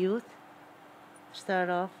youth. Start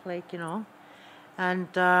off and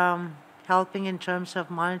helping in terms of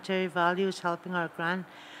monetary values, helping our grand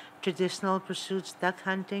traditional pursuits, duck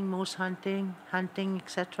hunting, moose hunting,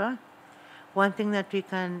 etc. One thing that we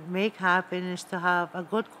can make happen is to have a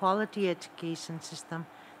good quality education system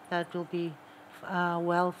that will be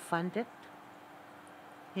well funded,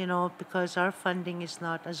 you know, because our funding is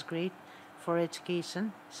not as great for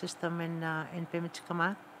education system in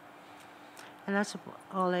Pimicikamat. And that's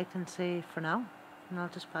all I can say for now. And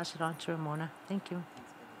I'll just pass it on to Ramona. Thank you.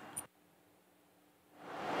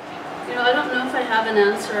 You know, I don't know if I have an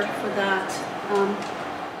answer for that. I don't know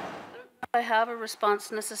if I have a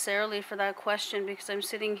response necessarily for that question, because I'm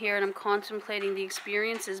sitting here and I'm contemplating the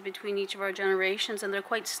experiences between each of our generations, and they're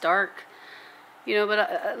quite stark. You know, but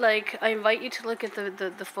like, I invite you to look at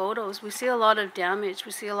the photos. We see a lot of damage,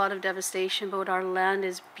 we see a lot of devastation, but our land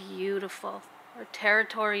is beautiful. Our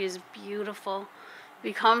territory is beautiful.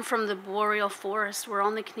 We come from the boreal forest. We're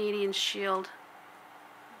on the Canadian Shield.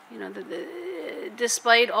 You know,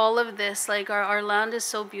 despite all of this, like, our land is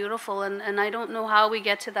so beautiful, and I don't know how we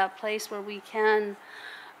get to that place where we can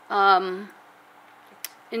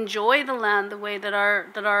enjoy the land the way that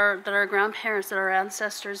our grandparents, that our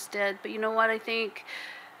ancestors did. But you know what? I think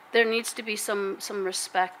there needs to be some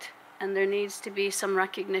respect, and there needs to be some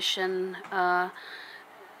recognition.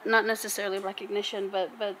 Not necessarily recognition, but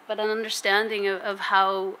an understanding of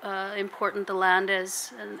how important the land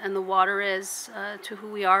is and the water is to who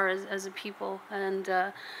we are as a people. And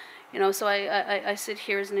you know, so I sit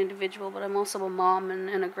here as an individual, but I'm also a mom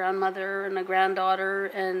and a grandmother and a granddaughter,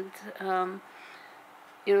 and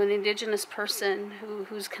you know, an Indigenous person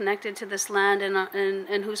who's connected to this land,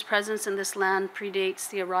 and whose presence in this land predates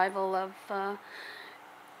the arrival of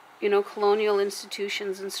you know, colonial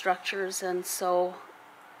institutions and structures. And so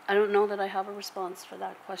I don't know that I have a response for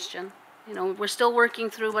that question. You know, we're still working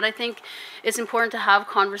through, but I think it's important to have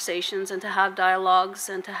conversations and to have dialogues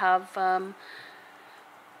and to have,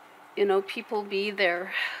 you know, people be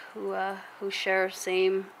there who share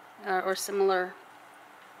same or similar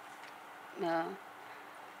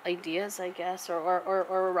ideas, I guess, or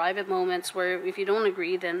arrive at moments where if you don't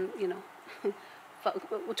agree, then, you know,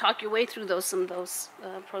 we'll talk your way through some of those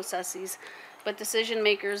processes. But decision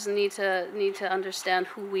makers need to understand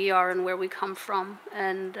who we are and where we come from,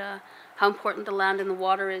 and how important the land and the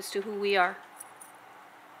water is to who we are.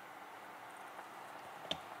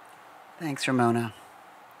 Thanks, Ramona.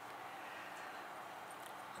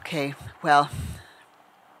 Okay, well,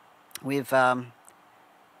 we've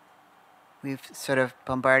sort of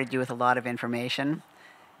bombarded you with a lot of information,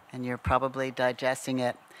 and you're probably digesting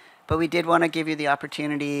it. But we did want to give you the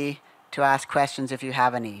opportunity to ask questions if you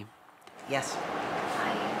have any. Yes.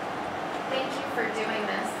 Hi. Thank you for doing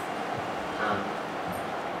this.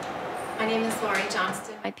 My name is Lori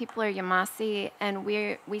Johnston. My people are Yamasee, and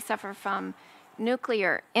we suffer from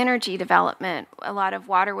nuclear energy development, a lot of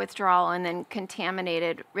water withdrawal, and then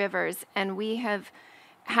contaminated rivers. And we have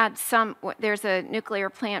had there's a nuclear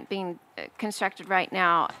plant being constructed right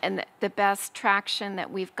now, and the best traction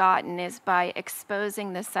that we've gotten is by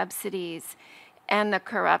exposing the subsidies and the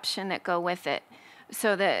corruption that go with it.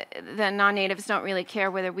 So the non-natives don't really care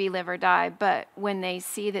whether we live or die, but when they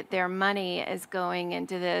see that their money is going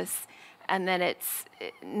into this and that it's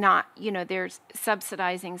not, you know, they're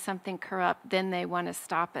subsidizing something corrupt, then they want to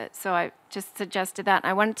stop it. So I just suggested that.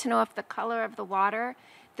 I wanted to know if the color of the water,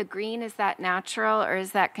 the green, is that natural or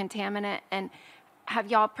is that contaminant? And have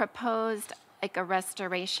y'all proposed like a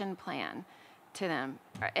restoration plan to them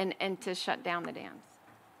and to shut down the dams?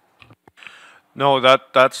 No,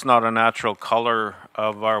 that's not a natural color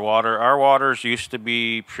of our water. Our waters used to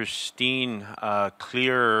be pristine,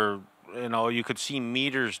 clear. You know, you could see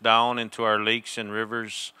meters down into our lakes and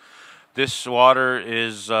rivers. This water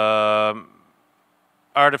is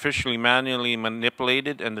artificially, manually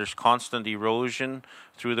manipulated, and there's constant erosion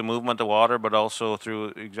through the movement of water, but also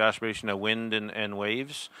through exacerbation of wind and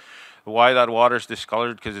waves. Why that water is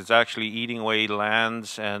discolored? Because it's actually eating away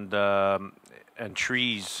lands and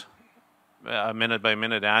trees. Minute by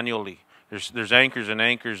minute annually. There's acres and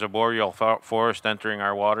acres of boreal forest entering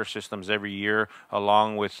our water systems every year,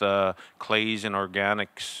 along with clays and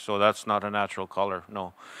organics. So that's not a natural color,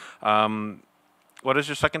 no. What is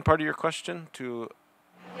your second part of your question? To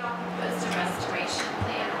y'all proposed a restoration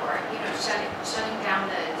plan, or, you know, shutting down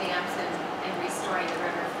the dams and restoring the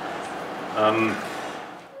river flows?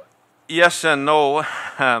 Yes and no.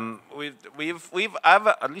 I've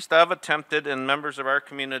attempted, and members of our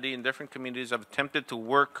community and different communities have attempted to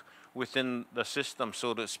work within the system,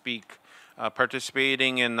 so to speak.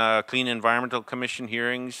 participating in Clean Environmental Commission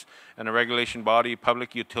hearings and a regulation body,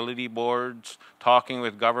 public utility boards, talking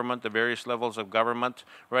with government, the various levels of government,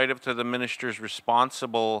 right up to the ministers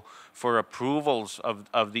responsible for approvals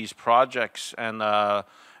of these projects and the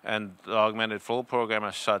augmented flow program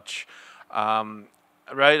as such.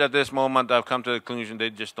 Right at this moment, I've come to the conclusion they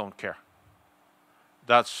just don't care.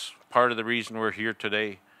 That's part of the reason we're here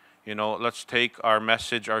today. You know, let's take our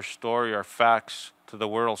message, our story, our facts to the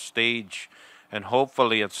world stage, and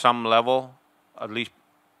hopefully at some level, at least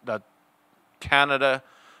that Canada,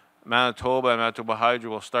 Manitoba, and Manitoba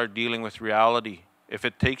Hydro will start dealing with reality. If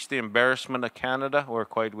it takes the embarrassment of Canada, we're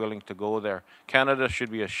quite willing to go there. Canada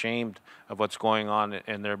should be ashamed of what's going on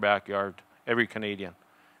in their backyard, every Canadian.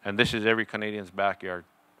 And this is every Canadian's backyard.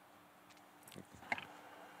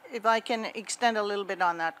 If I can extend a little bit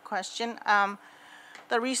on that question,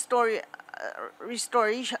 the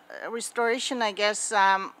restoration, I guess,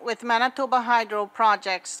 with Manitoba Hydro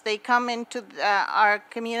projects, they come into our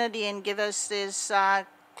community and give us this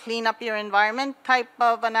clean up your environment type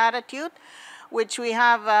of an attitude, which we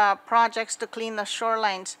have projects to clean the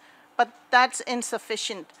shorelines, but that's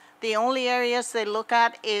insufficient. The only areas they look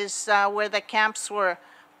at is where the camps were,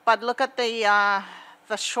 but look at the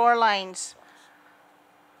shorelines.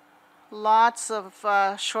 Lots of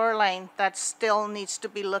shoreline that still needs to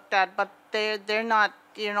be looked at, but they're not,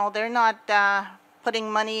 you know, they're not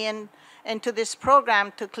putting money into this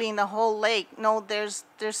program to clean the whole lake. No, there's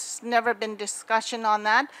never been discussion on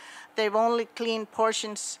that. They've only cleaned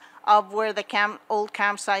portions of where the old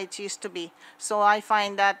campsites used to be. So I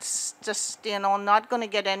find that's just, you know, not going to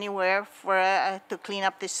get anywhere for to clean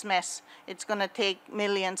up this mess. It's going to take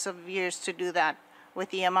millions of years to do that, with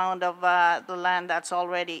the amount of the land that's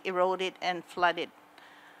already eroded and flooded.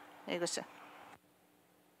 There you go, sir.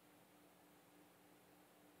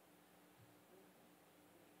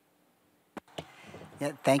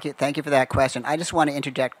 Yeah, thank you for that question. I just want to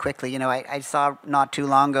interject quickly. You know, I saw not too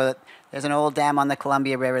long ago that there's an old dam on the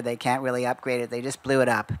Columbia River. They can't really upgrade it. They just blew it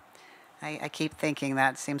up. I keep thinking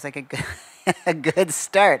that seems like a good, a good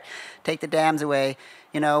start. Take the dams away.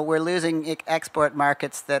 You know, we're losing export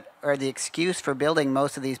markets that are the excuse for building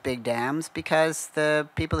most of these big dams, because the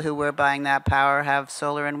people who were buying that power have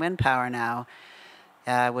solar and wind power now,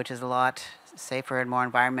 which is a lot safer and more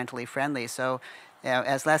environmentally friendly. So, you know,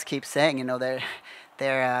 as Les keeps saying, you know, the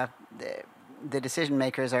decision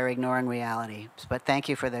makers are ignoring reality. But thank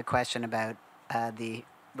you for the question about the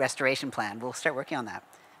restoration plan. We'll start working on that.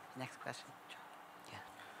 Next question. Yeah.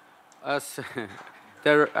 As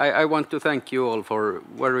I want to thank you all for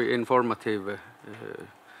very informative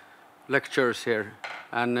lectures here,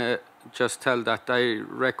 and just tell that I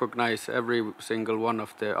recognize every single one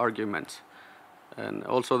of the arguments, and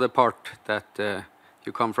also the part that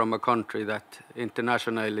you come from a country that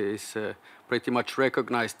internationally is pretty much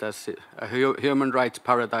recognized as a human rights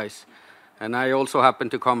paradise. And I also happen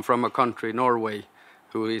to come from a country, Norway,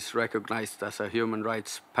 who is recognized as a human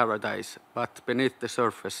rights paradise. But beneath the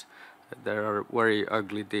surface, there are very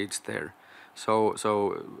ugly deeds there. So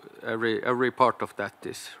every part of that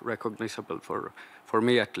is recognizable for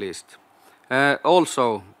me at least.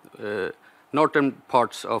 Also, northern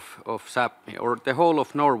parts of Sápmi, or the whole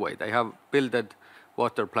of Norway, they have built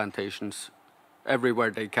water plantations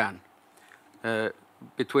everywhere they can.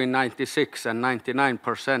 Between 96 and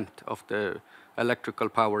 99% of the electrical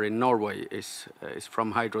power in Norway is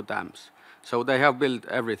from hydro dams. So they have built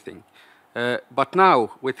everything. But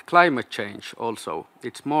now, with climate change also,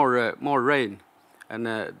 it's more rain, and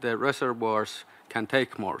the reservoirs can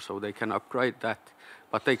take more, so they can upgrade that.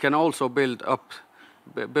 But they can also build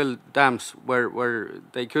dams where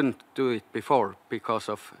they couldn't do it before because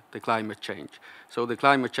of the climate change. So the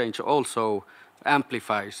climate change also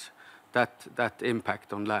amplifies that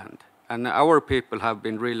impact on land. And our people have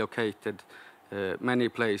been relocated many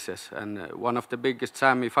places, and one of the biggest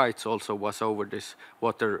Sami fights also was over this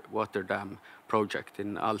water dam project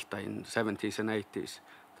in Alta in 70s and 80s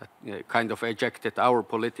that kind of ejected our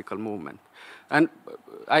political movement. And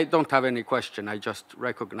I don't have any question, I just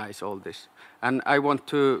recognize all this. And I want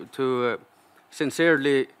to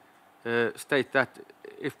sincerely state that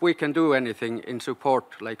if we can do anything in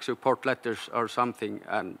support, like support letters or something,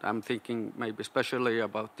 and I'm thinking maybe especially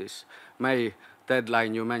about this May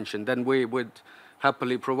deadline you mentioned, then we would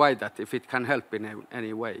happily provide that if it can help in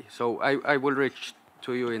any way. So I will reach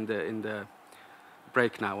to you in the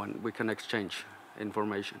break now, and we can exchange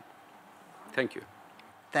information. Thank you.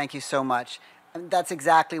 Thank you so much. And that's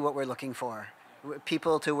exactly what we're looking for.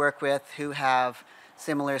 People to work with who have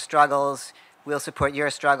similar struggles. We'll support your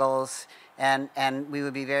struggles, and we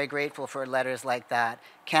would be very grateful for letters like that.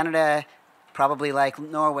 Canada probably like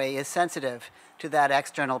Norway, is sensitive to that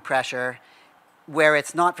external pressure, where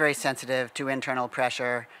it's not very sensitive to internal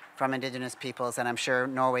pressure from Indigenous peoples, and I'm sure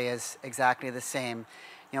Norway is exactly the same.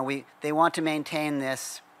 You know, they want to maintain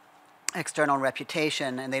this external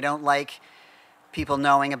reputation, and they don't like people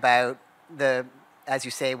knowing about as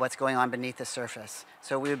you say, what's going on beneath the surface.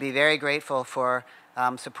 So we would be very grateful for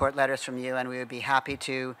support letters from you, and we would be happy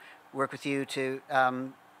to work with you to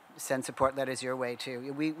send support letters your way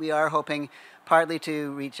too. We are hoping partly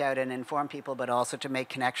to reach out and inform people, but also to make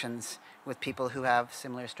connections with people who have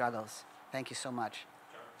similar struggles. Thank you so much.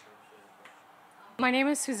 My name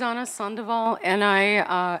is Susanna Sandoval, and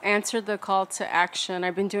I answered the call to action.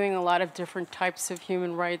 I've been doing a lot of different types of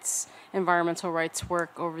human rights, environmental rights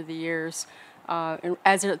work over the years,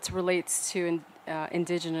 as it relates to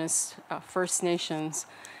Indigenous First Nations.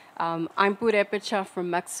 I'm Purepecha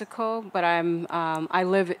from Mexico, but I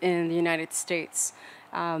live in the United States.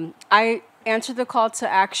 I answered the call to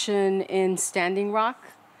action in Standing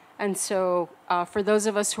Rock. And so for those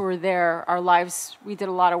of us who were there, our lives, we did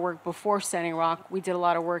a lot of work before Standing Rock. We did a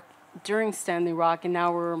lot of work during Standing Rock, and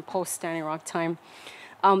now we're in post-Standing Rock time.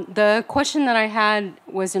 The question that I had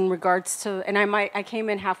was in regards to, and I came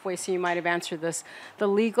in halfway, so you might have answered this, the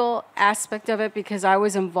legal aspect of it, because I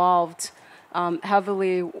was involved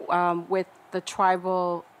heavily with the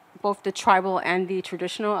tribal, both the tribal and the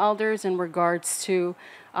traditional elders in regards to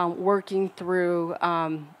working through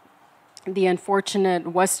the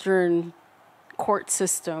unfortunate Western court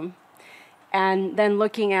system, and then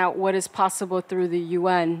looking at what is possible through the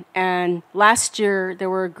UN. And last year,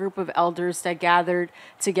 there were a group of elders that gathered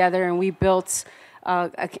together, and we built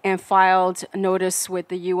and filed a notice with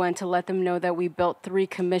the UN to let them know that we built 3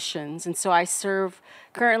 commissions. And so I serve,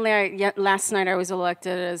 currently, last night I was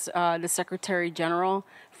elected as the Secretary General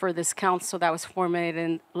for this council that was formulated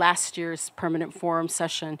in last year's Permanent Forum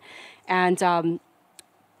session. And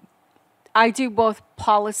I do both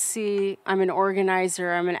policy, I'm an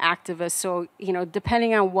organizer, I'm an activist, so, you know,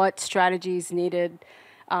 depending on what strategy is needed,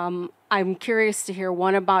 I'm curious to hear,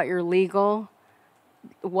 one, about your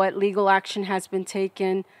what legal action has been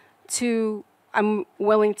taken. 2, I'm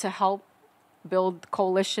willing to help build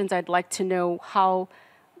coalitions. I'd like to know how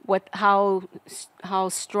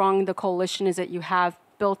strong the coalition is that you have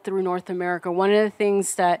built through North America. One of the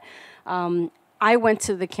things that I went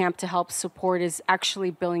to the camp to help support is actually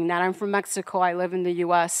building that. I'm from Mexico. I live in the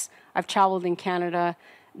U.S. I've traveled in Canada.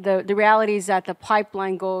 The reality is that the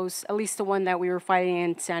pipeline goes, at least the one that we were fighting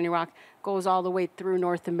in Standing Rock, goes all the way through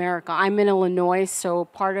North America. I'm in Illinois, so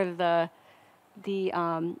part of the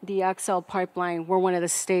XL pipeline, we're one of the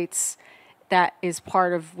states that is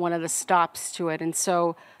part of one of the stops to it. And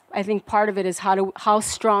so I think part of it is how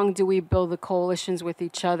strong do we build the coalitions with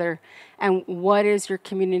each other, and what is your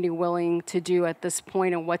community willing to do at this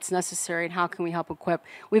point, and what's necessary, and how can we help equip?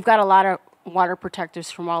 We've got a lot of water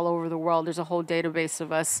protectors from all over the world. There's a whole database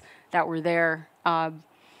of us that were there.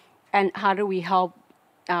 And how do we help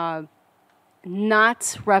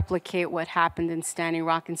not replicate what happened in Standing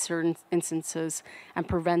Rock in certain instances and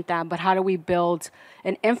prevent that, but how do we build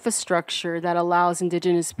an infrastructure that allows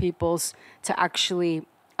Indigenous peoples to actually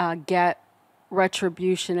get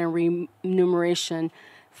retribution and remuneration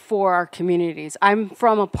for our communities? I'm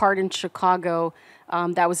from a part in Chicago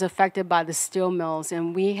that was affected by the steel mills,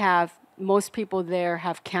 and most people there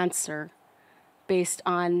have cancer based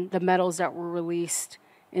on the metals that were released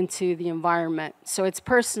into the environment. So it's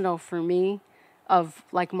personal for me, of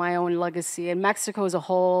like my own legacy. And Mexico is a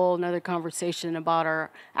whole another conversation about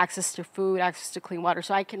our access to food, access to clean water.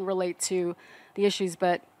 So I can relate to the issues,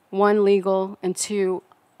 but 1, legal, and 2,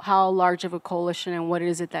 how large of a coalition and what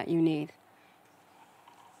is it that you need?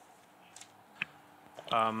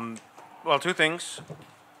 Well, 2 things.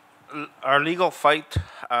 Our legal fight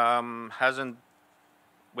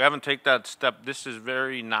we haven't taken that step. This is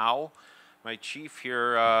very now. My chief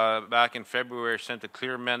here back in February sent a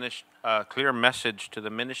clear message to the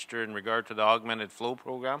minister in regard to the augmented flow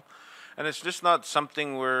program. And it's just not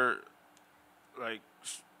something where, like,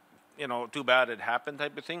 you know, too bad it happened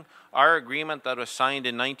type of thing. Our agreement that was signed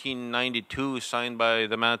in 1992, signed by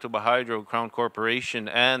the Manitoba Hydro, Crown Corporation,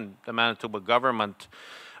 and the Manitoba government,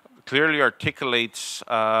 clearly articulates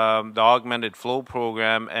the augmented flow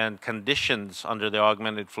program and conditions under the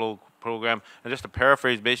augmented flow program. And just to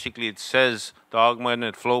paraphrase, basically it says the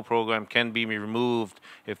augmented flow program can be removed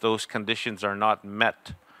if those conditions are not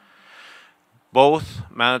met. Both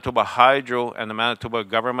Manitoba Hydro and the Manitoba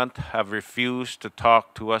government have refused to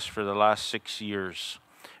talk to us for the last 6 years.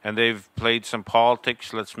 And they've played some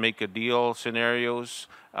politics, let's make a deal scenarios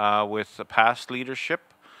with the past leadership.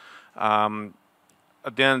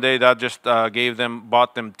 at the end of the day, that just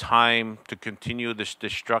bought them time to continue this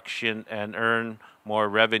destruction and earn more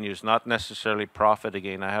revenues, not necessarily profit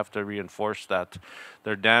again. I have to reinforce that.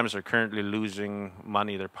 Their dams are currently losing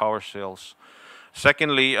money, their power sales.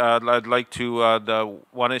 Secondly, I'd like to, the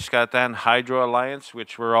Waniskatan Hydro Alliance,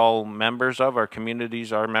 which we're all members of, our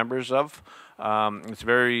communities are members of. It's a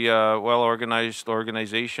very well-organized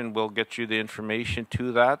organization. We'll get you the information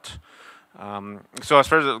to that. So as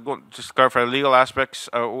far as, just to clarify, legal aspects,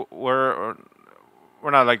 we're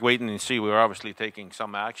not like waiting and see. We're obviously taking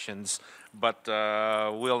some actions, but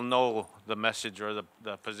we'll know the message or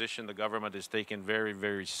the position the government is taking very,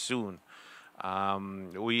 very soon.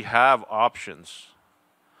 We have options.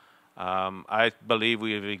 I believe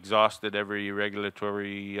we have exhausted every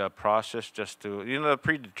regulatory process just to,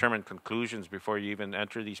 predetermined conclusions before you even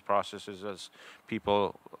enter these processes, as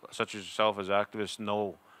people such as yourself as activists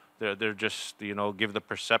know. They're just, give the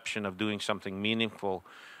perception of doing something meaningful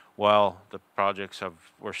while the projects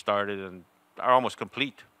were started and are almost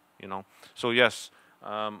complete, So yes,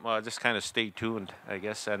 just kind of stay tuned, I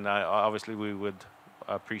guess, and obviously we would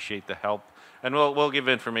appreciate the help. And we'll give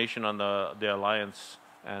information on the alliance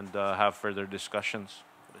and have further discussions.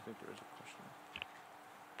 But I think there is a question.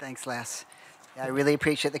 Thanks, Les. Yeah, I really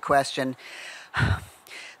appreciate the question.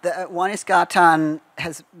 The Waniskatan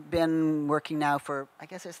has been working now for, I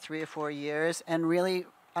guess it's 3 or 4 years, and really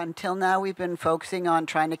until now we've been focusing on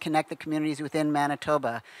trying to connect the communities within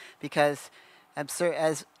Manitoba, because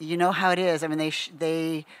as you know how it is. I mean,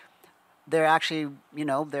 they're actually,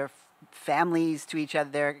 they're families to each other.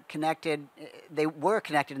 They're connected. They were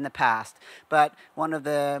connected in the past, but one of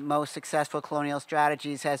the most successful colonial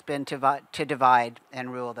strategies has been to divide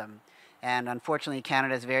and rule them, and unfortunately,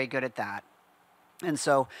 Canada is very good at that. And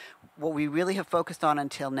so what we really have focused on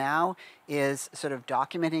until now is sort of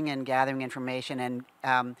documenting and gathering information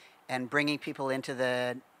and bringing people into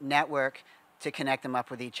the network to connect them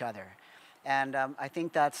up with each other. And I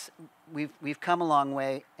think we've come a long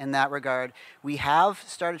way in that regard. We have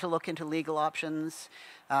started to look into legal options,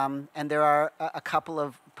 and there are a couple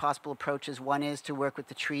of possible approaches. One is to work with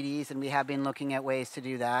the treaties, and we have been looking at ways to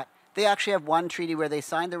do that. They actually have one treaty where they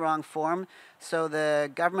signed the wrong form, so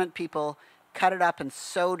the government people cut it up and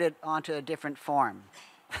sewed it onto a different form.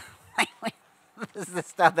 This is the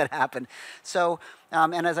stuff that happened. So,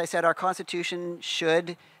 and as I said, our Constitution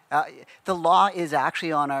should, the law is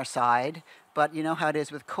actually on our side, but you know how it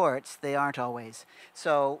is with courts, they aren't always.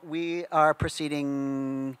 So we are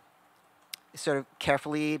proceeding sort of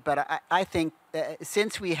carefully, but I think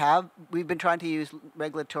since we've been trying to use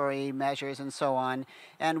regulatory measures and so on,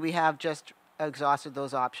 and we have just exhausted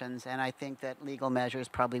those options, and I think that legal measures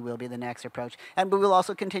probably will be the next approach. And we will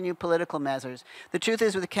also continue political measures. The truth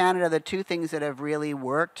is, with Canada, the two things that have really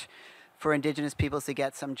worked for Indigenous peoples to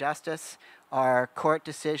get some justice are court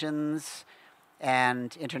decisions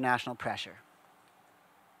and international pressure.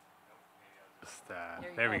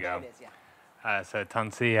 There we go. There it is, yeah. So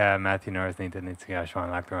Tansi Matthew Norris Nita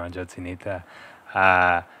Nitsigashwan Laktaran Jotsinita.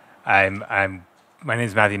 My name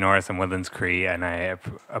is Matthew Norris. I'm Woodlands Cree, and I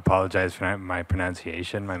apologize for my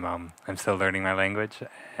pronunciation. I'm still learning my language,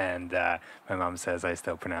 and my mom says I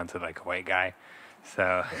still pronounce it like a white guy.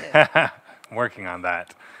 So I'm working on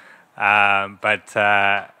that. But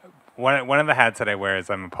one of the hats that I wear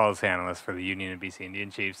is I'm a policy analyst for the Union of BC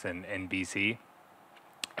Indian Chiefs in BC.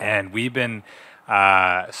 And we've been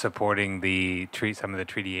supporting some of the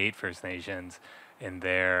Treaty 8 First Nations in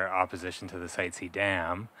their opposition to the Site C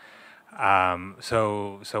Dam.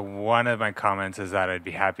 So one of my comments is that I'd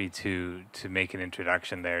be happy to make an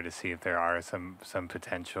introduction there to see if there are some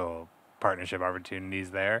potential partnership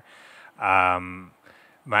opportunities there. And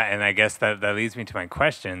I guess that leads me to my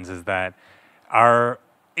questions: is the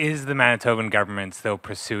Manitoban government still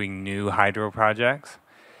pursuing new hydro projects?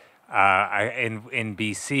 In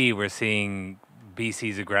BC, we're seeing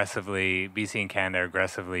BC and Canada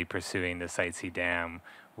aggressively pursuing the Site C Dam,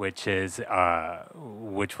 which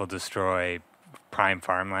will destroy prime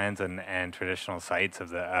farmlands and traditional sites of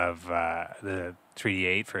the Treaty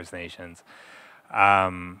 8 First Nations.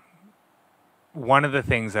 One of the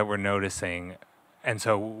things that we're noticing, and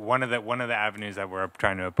so one of the avenues that we're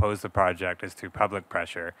trying to oppose the project is through public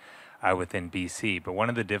pressure within BC. But one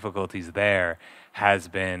of the difficulties there has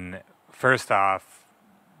been, first off,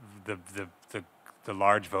 the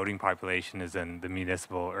large voting population is in the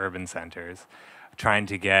municipal urban centers. Trying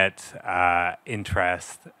to get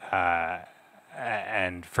interest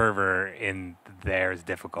and fervor in there is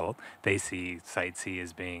difficult. They see Site C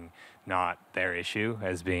as being not their issue,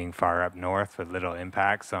 as being far up north with little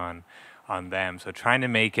impacts on them. So trying to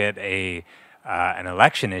make it an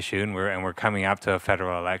election issue, and we're coming up to a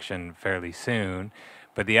federal election fairly soon.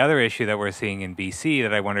 But the other issue that we're seeing in BC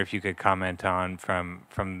that I wonder if you could comment on from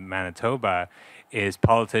Manitoba is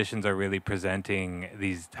politicians are really presenting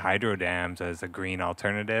these hydro dams as a green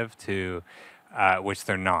alternative to, which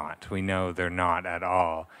they're not. We know they're not at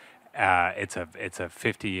all. It's a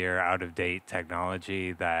 50-year out-of-date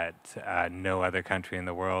technology that no other country in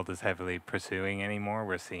the world is heavily pursuing anymore.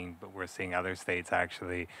 We're seeing other states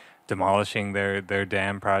actually demolishing their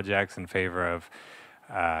dam projects in favor of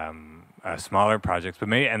smaller projects. But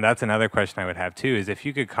maybe, and that's another question I would have too, is if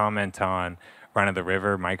you could comment on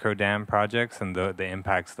run-of-the-river micro dam projects and the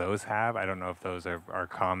impacts those have. I don't know if those are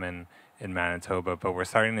common in Manitoba, but we're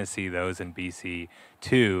starting to see those in BC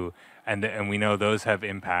too. And we know those have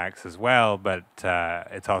impacts as well, but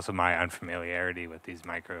it's also my unfamiliarity with these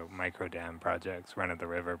micro dam projects,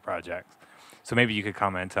 run-of-the-river projects. So maybe you could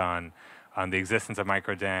comment on the existence of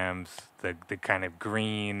micro dams, the kind of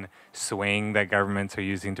green swing that governments are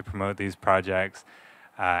using to promote these projects,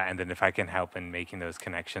 and then if I can help in making those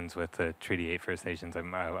connections with the Treaty 8 First Nations,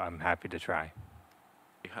 I'm happy to try.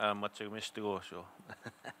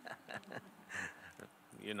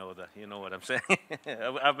 You know that. You know what I'm saying.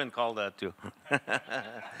 I've been called that too.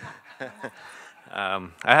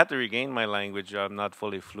 I had to regain my language. I'm not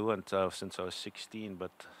fully fluent since I was 16,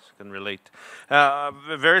 but I can relate. A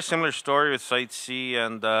very similar story with Site C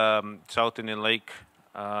and South Indian Lake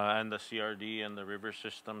and the CRD and the river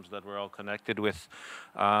systems that we're all connected with.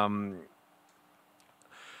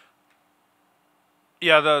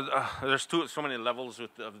 Yeah, there's so many levels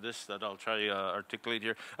of this that I'll try to articulate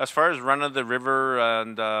here. As far as run-of-the-river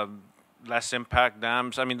and less impact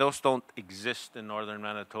dams, I mean, those don't exist in northern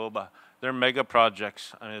Manitoba. They're mega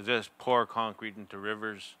projects. I mean, just pour concrete into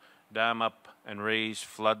rivers, dam up and raise,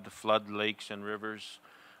 flood lakes and rivers.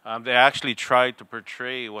 They actually tried to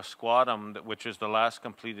portray Wasquatum, which is the last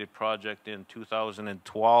completed project in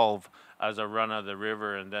 2012, as a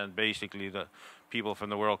run-of-the-river, and then basically the people from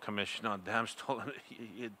the World Commission on Dams told them,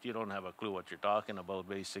 you don't have a clue what you're talking about,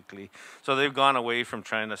 basically. So they've gone away from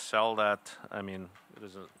trying to sell that. I mean,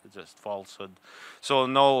 it's just falsehood. So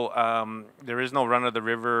no, there is no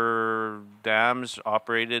run-of-the-river dams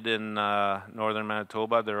operated in northern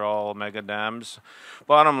Manitoba. They're all mega dams.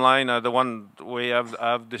 Bottom line, the one way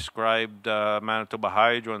I've described Manitoba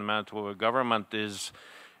Hydro and the Manitoba government is,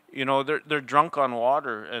 you know, they're drunk on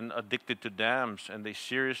water and addicted to dams, and they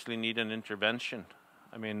seriously need an intervention.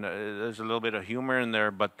 I mean, there's a little bit of humor in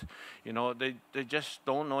there, but, you know, they just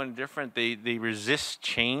don't know any different. They resist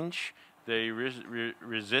change. They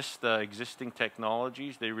resist the existing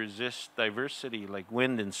technologies. They resist diversity like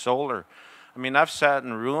wind and solar. I mean, I've sat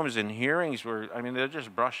in rooms and hearings where, I mean, they're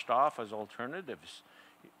just brushed off as alternatives.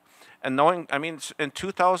 And knowing, I mean, in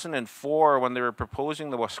 2004, when they were proposing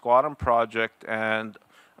the Wasquatum project, and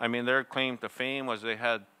I mean, their claim to fame was they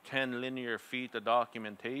had 10 linear feet of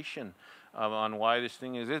documentation on why this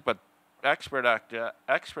thing is this. But expert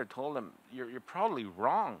told them, you're probably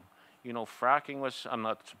wrong. You know, fracking was, I'm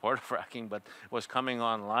not supportive of fracking, but was coming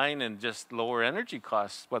online and just lower energy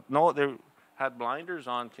costs. But no, they had blinders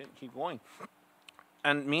on, keep going.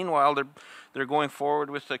 And meanwhile, they're going forward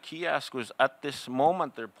with the kiosk. Was at this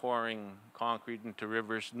moment they're pouring concrete into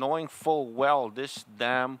rivers, knowing full well this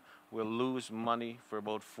dam will lose money for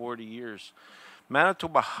about 40 years.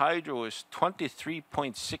 Manitoba Hydro is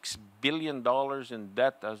 $23.6 billion in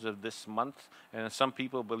debt as of this month, and some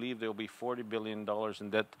people believe there will be $40 billion in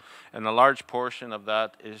debt, and a large portion of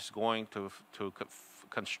that is going to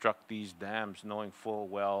construct these dams, knowing full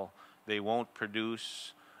well they won't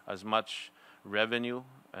produce as much revenue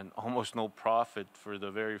and almost no profit for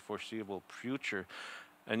the very foreseeable future.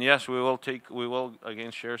 And yes, we will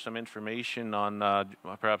again share some information on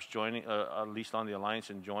perhaps joining, at least on the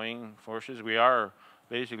Alliance and joining forces. We are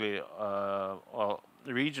basically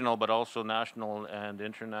regional, but also national and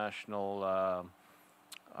international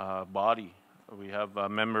body. We have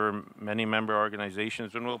many member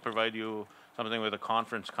organizations, and we'll provide you something with a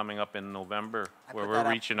conference coming up in November where we're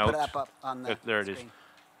reaching out. Put it up on the there screen. It is.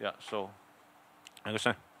 Yeah. So,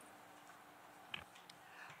 understand.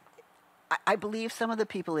 I believe some of the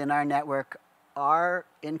people in our network are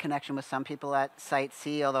in connection with some people at Site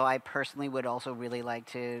C, although I personally would also really like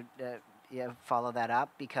to follow that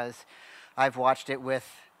up, because I've watched it with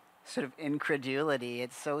sort of incredulity.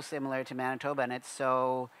 It's so similar to Manitoba, and it's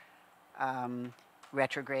so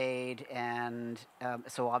retrograde and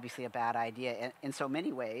so obviously a bad idea in so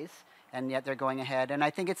many ways, and yet they're going ahead. And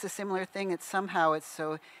I think it's a similar thing. It's somehow, it's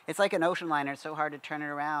like an ocean liner. It's so hard to turn it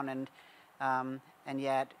around, and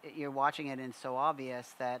yet you're watching it and it's so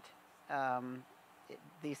obvious that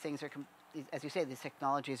these things are as you say, these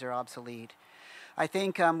technologies are obsolete. I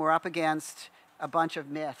think we're up against a bunch of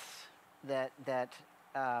myths that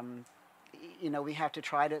we have to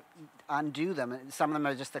try to undo them. Some of them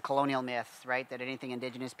are just the colonial myths, right? That anything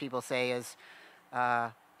Indigenous people say is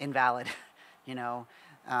invalid,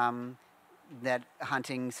 that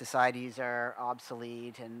hunting societies are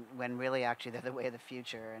obsolete, and when really actually they're the way of the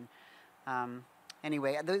future. And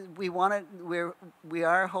anyway, we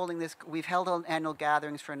are holding this. We've held annual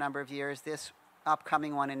gatherings for a number of years. This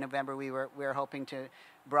upcoming one in November, we're hoping to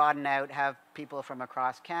broaden out, have people from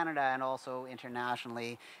across Canada and also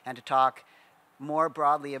internationally, and to talk more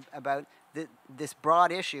broadly about this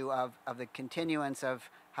broad issue of the continuance of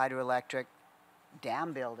hydroelectric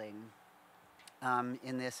dam building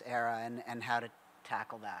in this era, and how to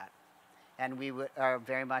tackle that. And we are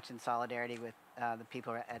very much in solidarity with the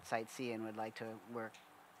people at Site C and would like to work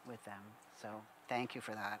with them. So thank you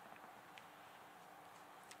for that.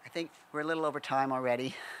 I think we're a little over time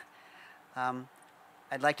already. I'd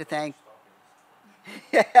like to thank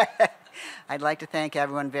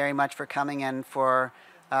everyone very much for coming and for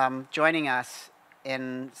joining us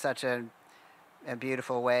in such a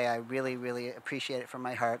beautiful way. I really, really appreciate it from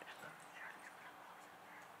my heart.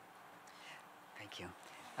 Thank you.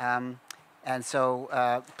 And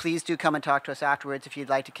so please do come and talk to us afterwards if you'd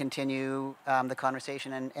like to continue the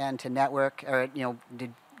conversation and to network, or to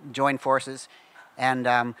join forces. And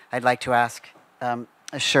I'd like to ask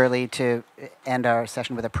Shirley to end our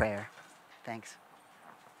session with a prayer. Thanks.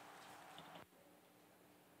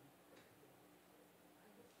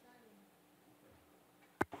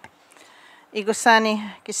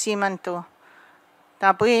 Igosani kisimanto.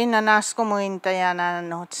 Tapui nanas komuintayana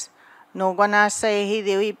notes. No guanasa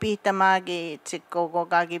hidiwi pita magi tsikogo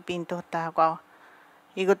gagi pinto tago.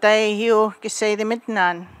 Igotai hiu kisay de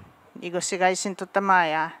mitnan. Igosigay sinto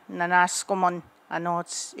tamaya nanas komon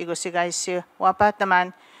anots. Igosigay si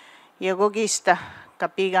wapataman. Yagogista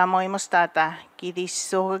kapiga mo imostata.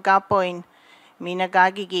 Kidiso gapoin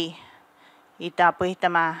minagagigi. Itapoy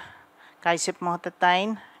tama. Kaisip mo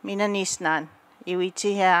tatain minanisnan.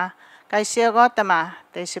 Iwichiha kaisip gotama.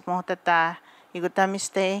 Taisip mo tata.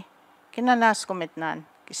 Igotamiste. Kinanas komitnan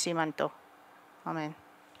kisimanto. Amen.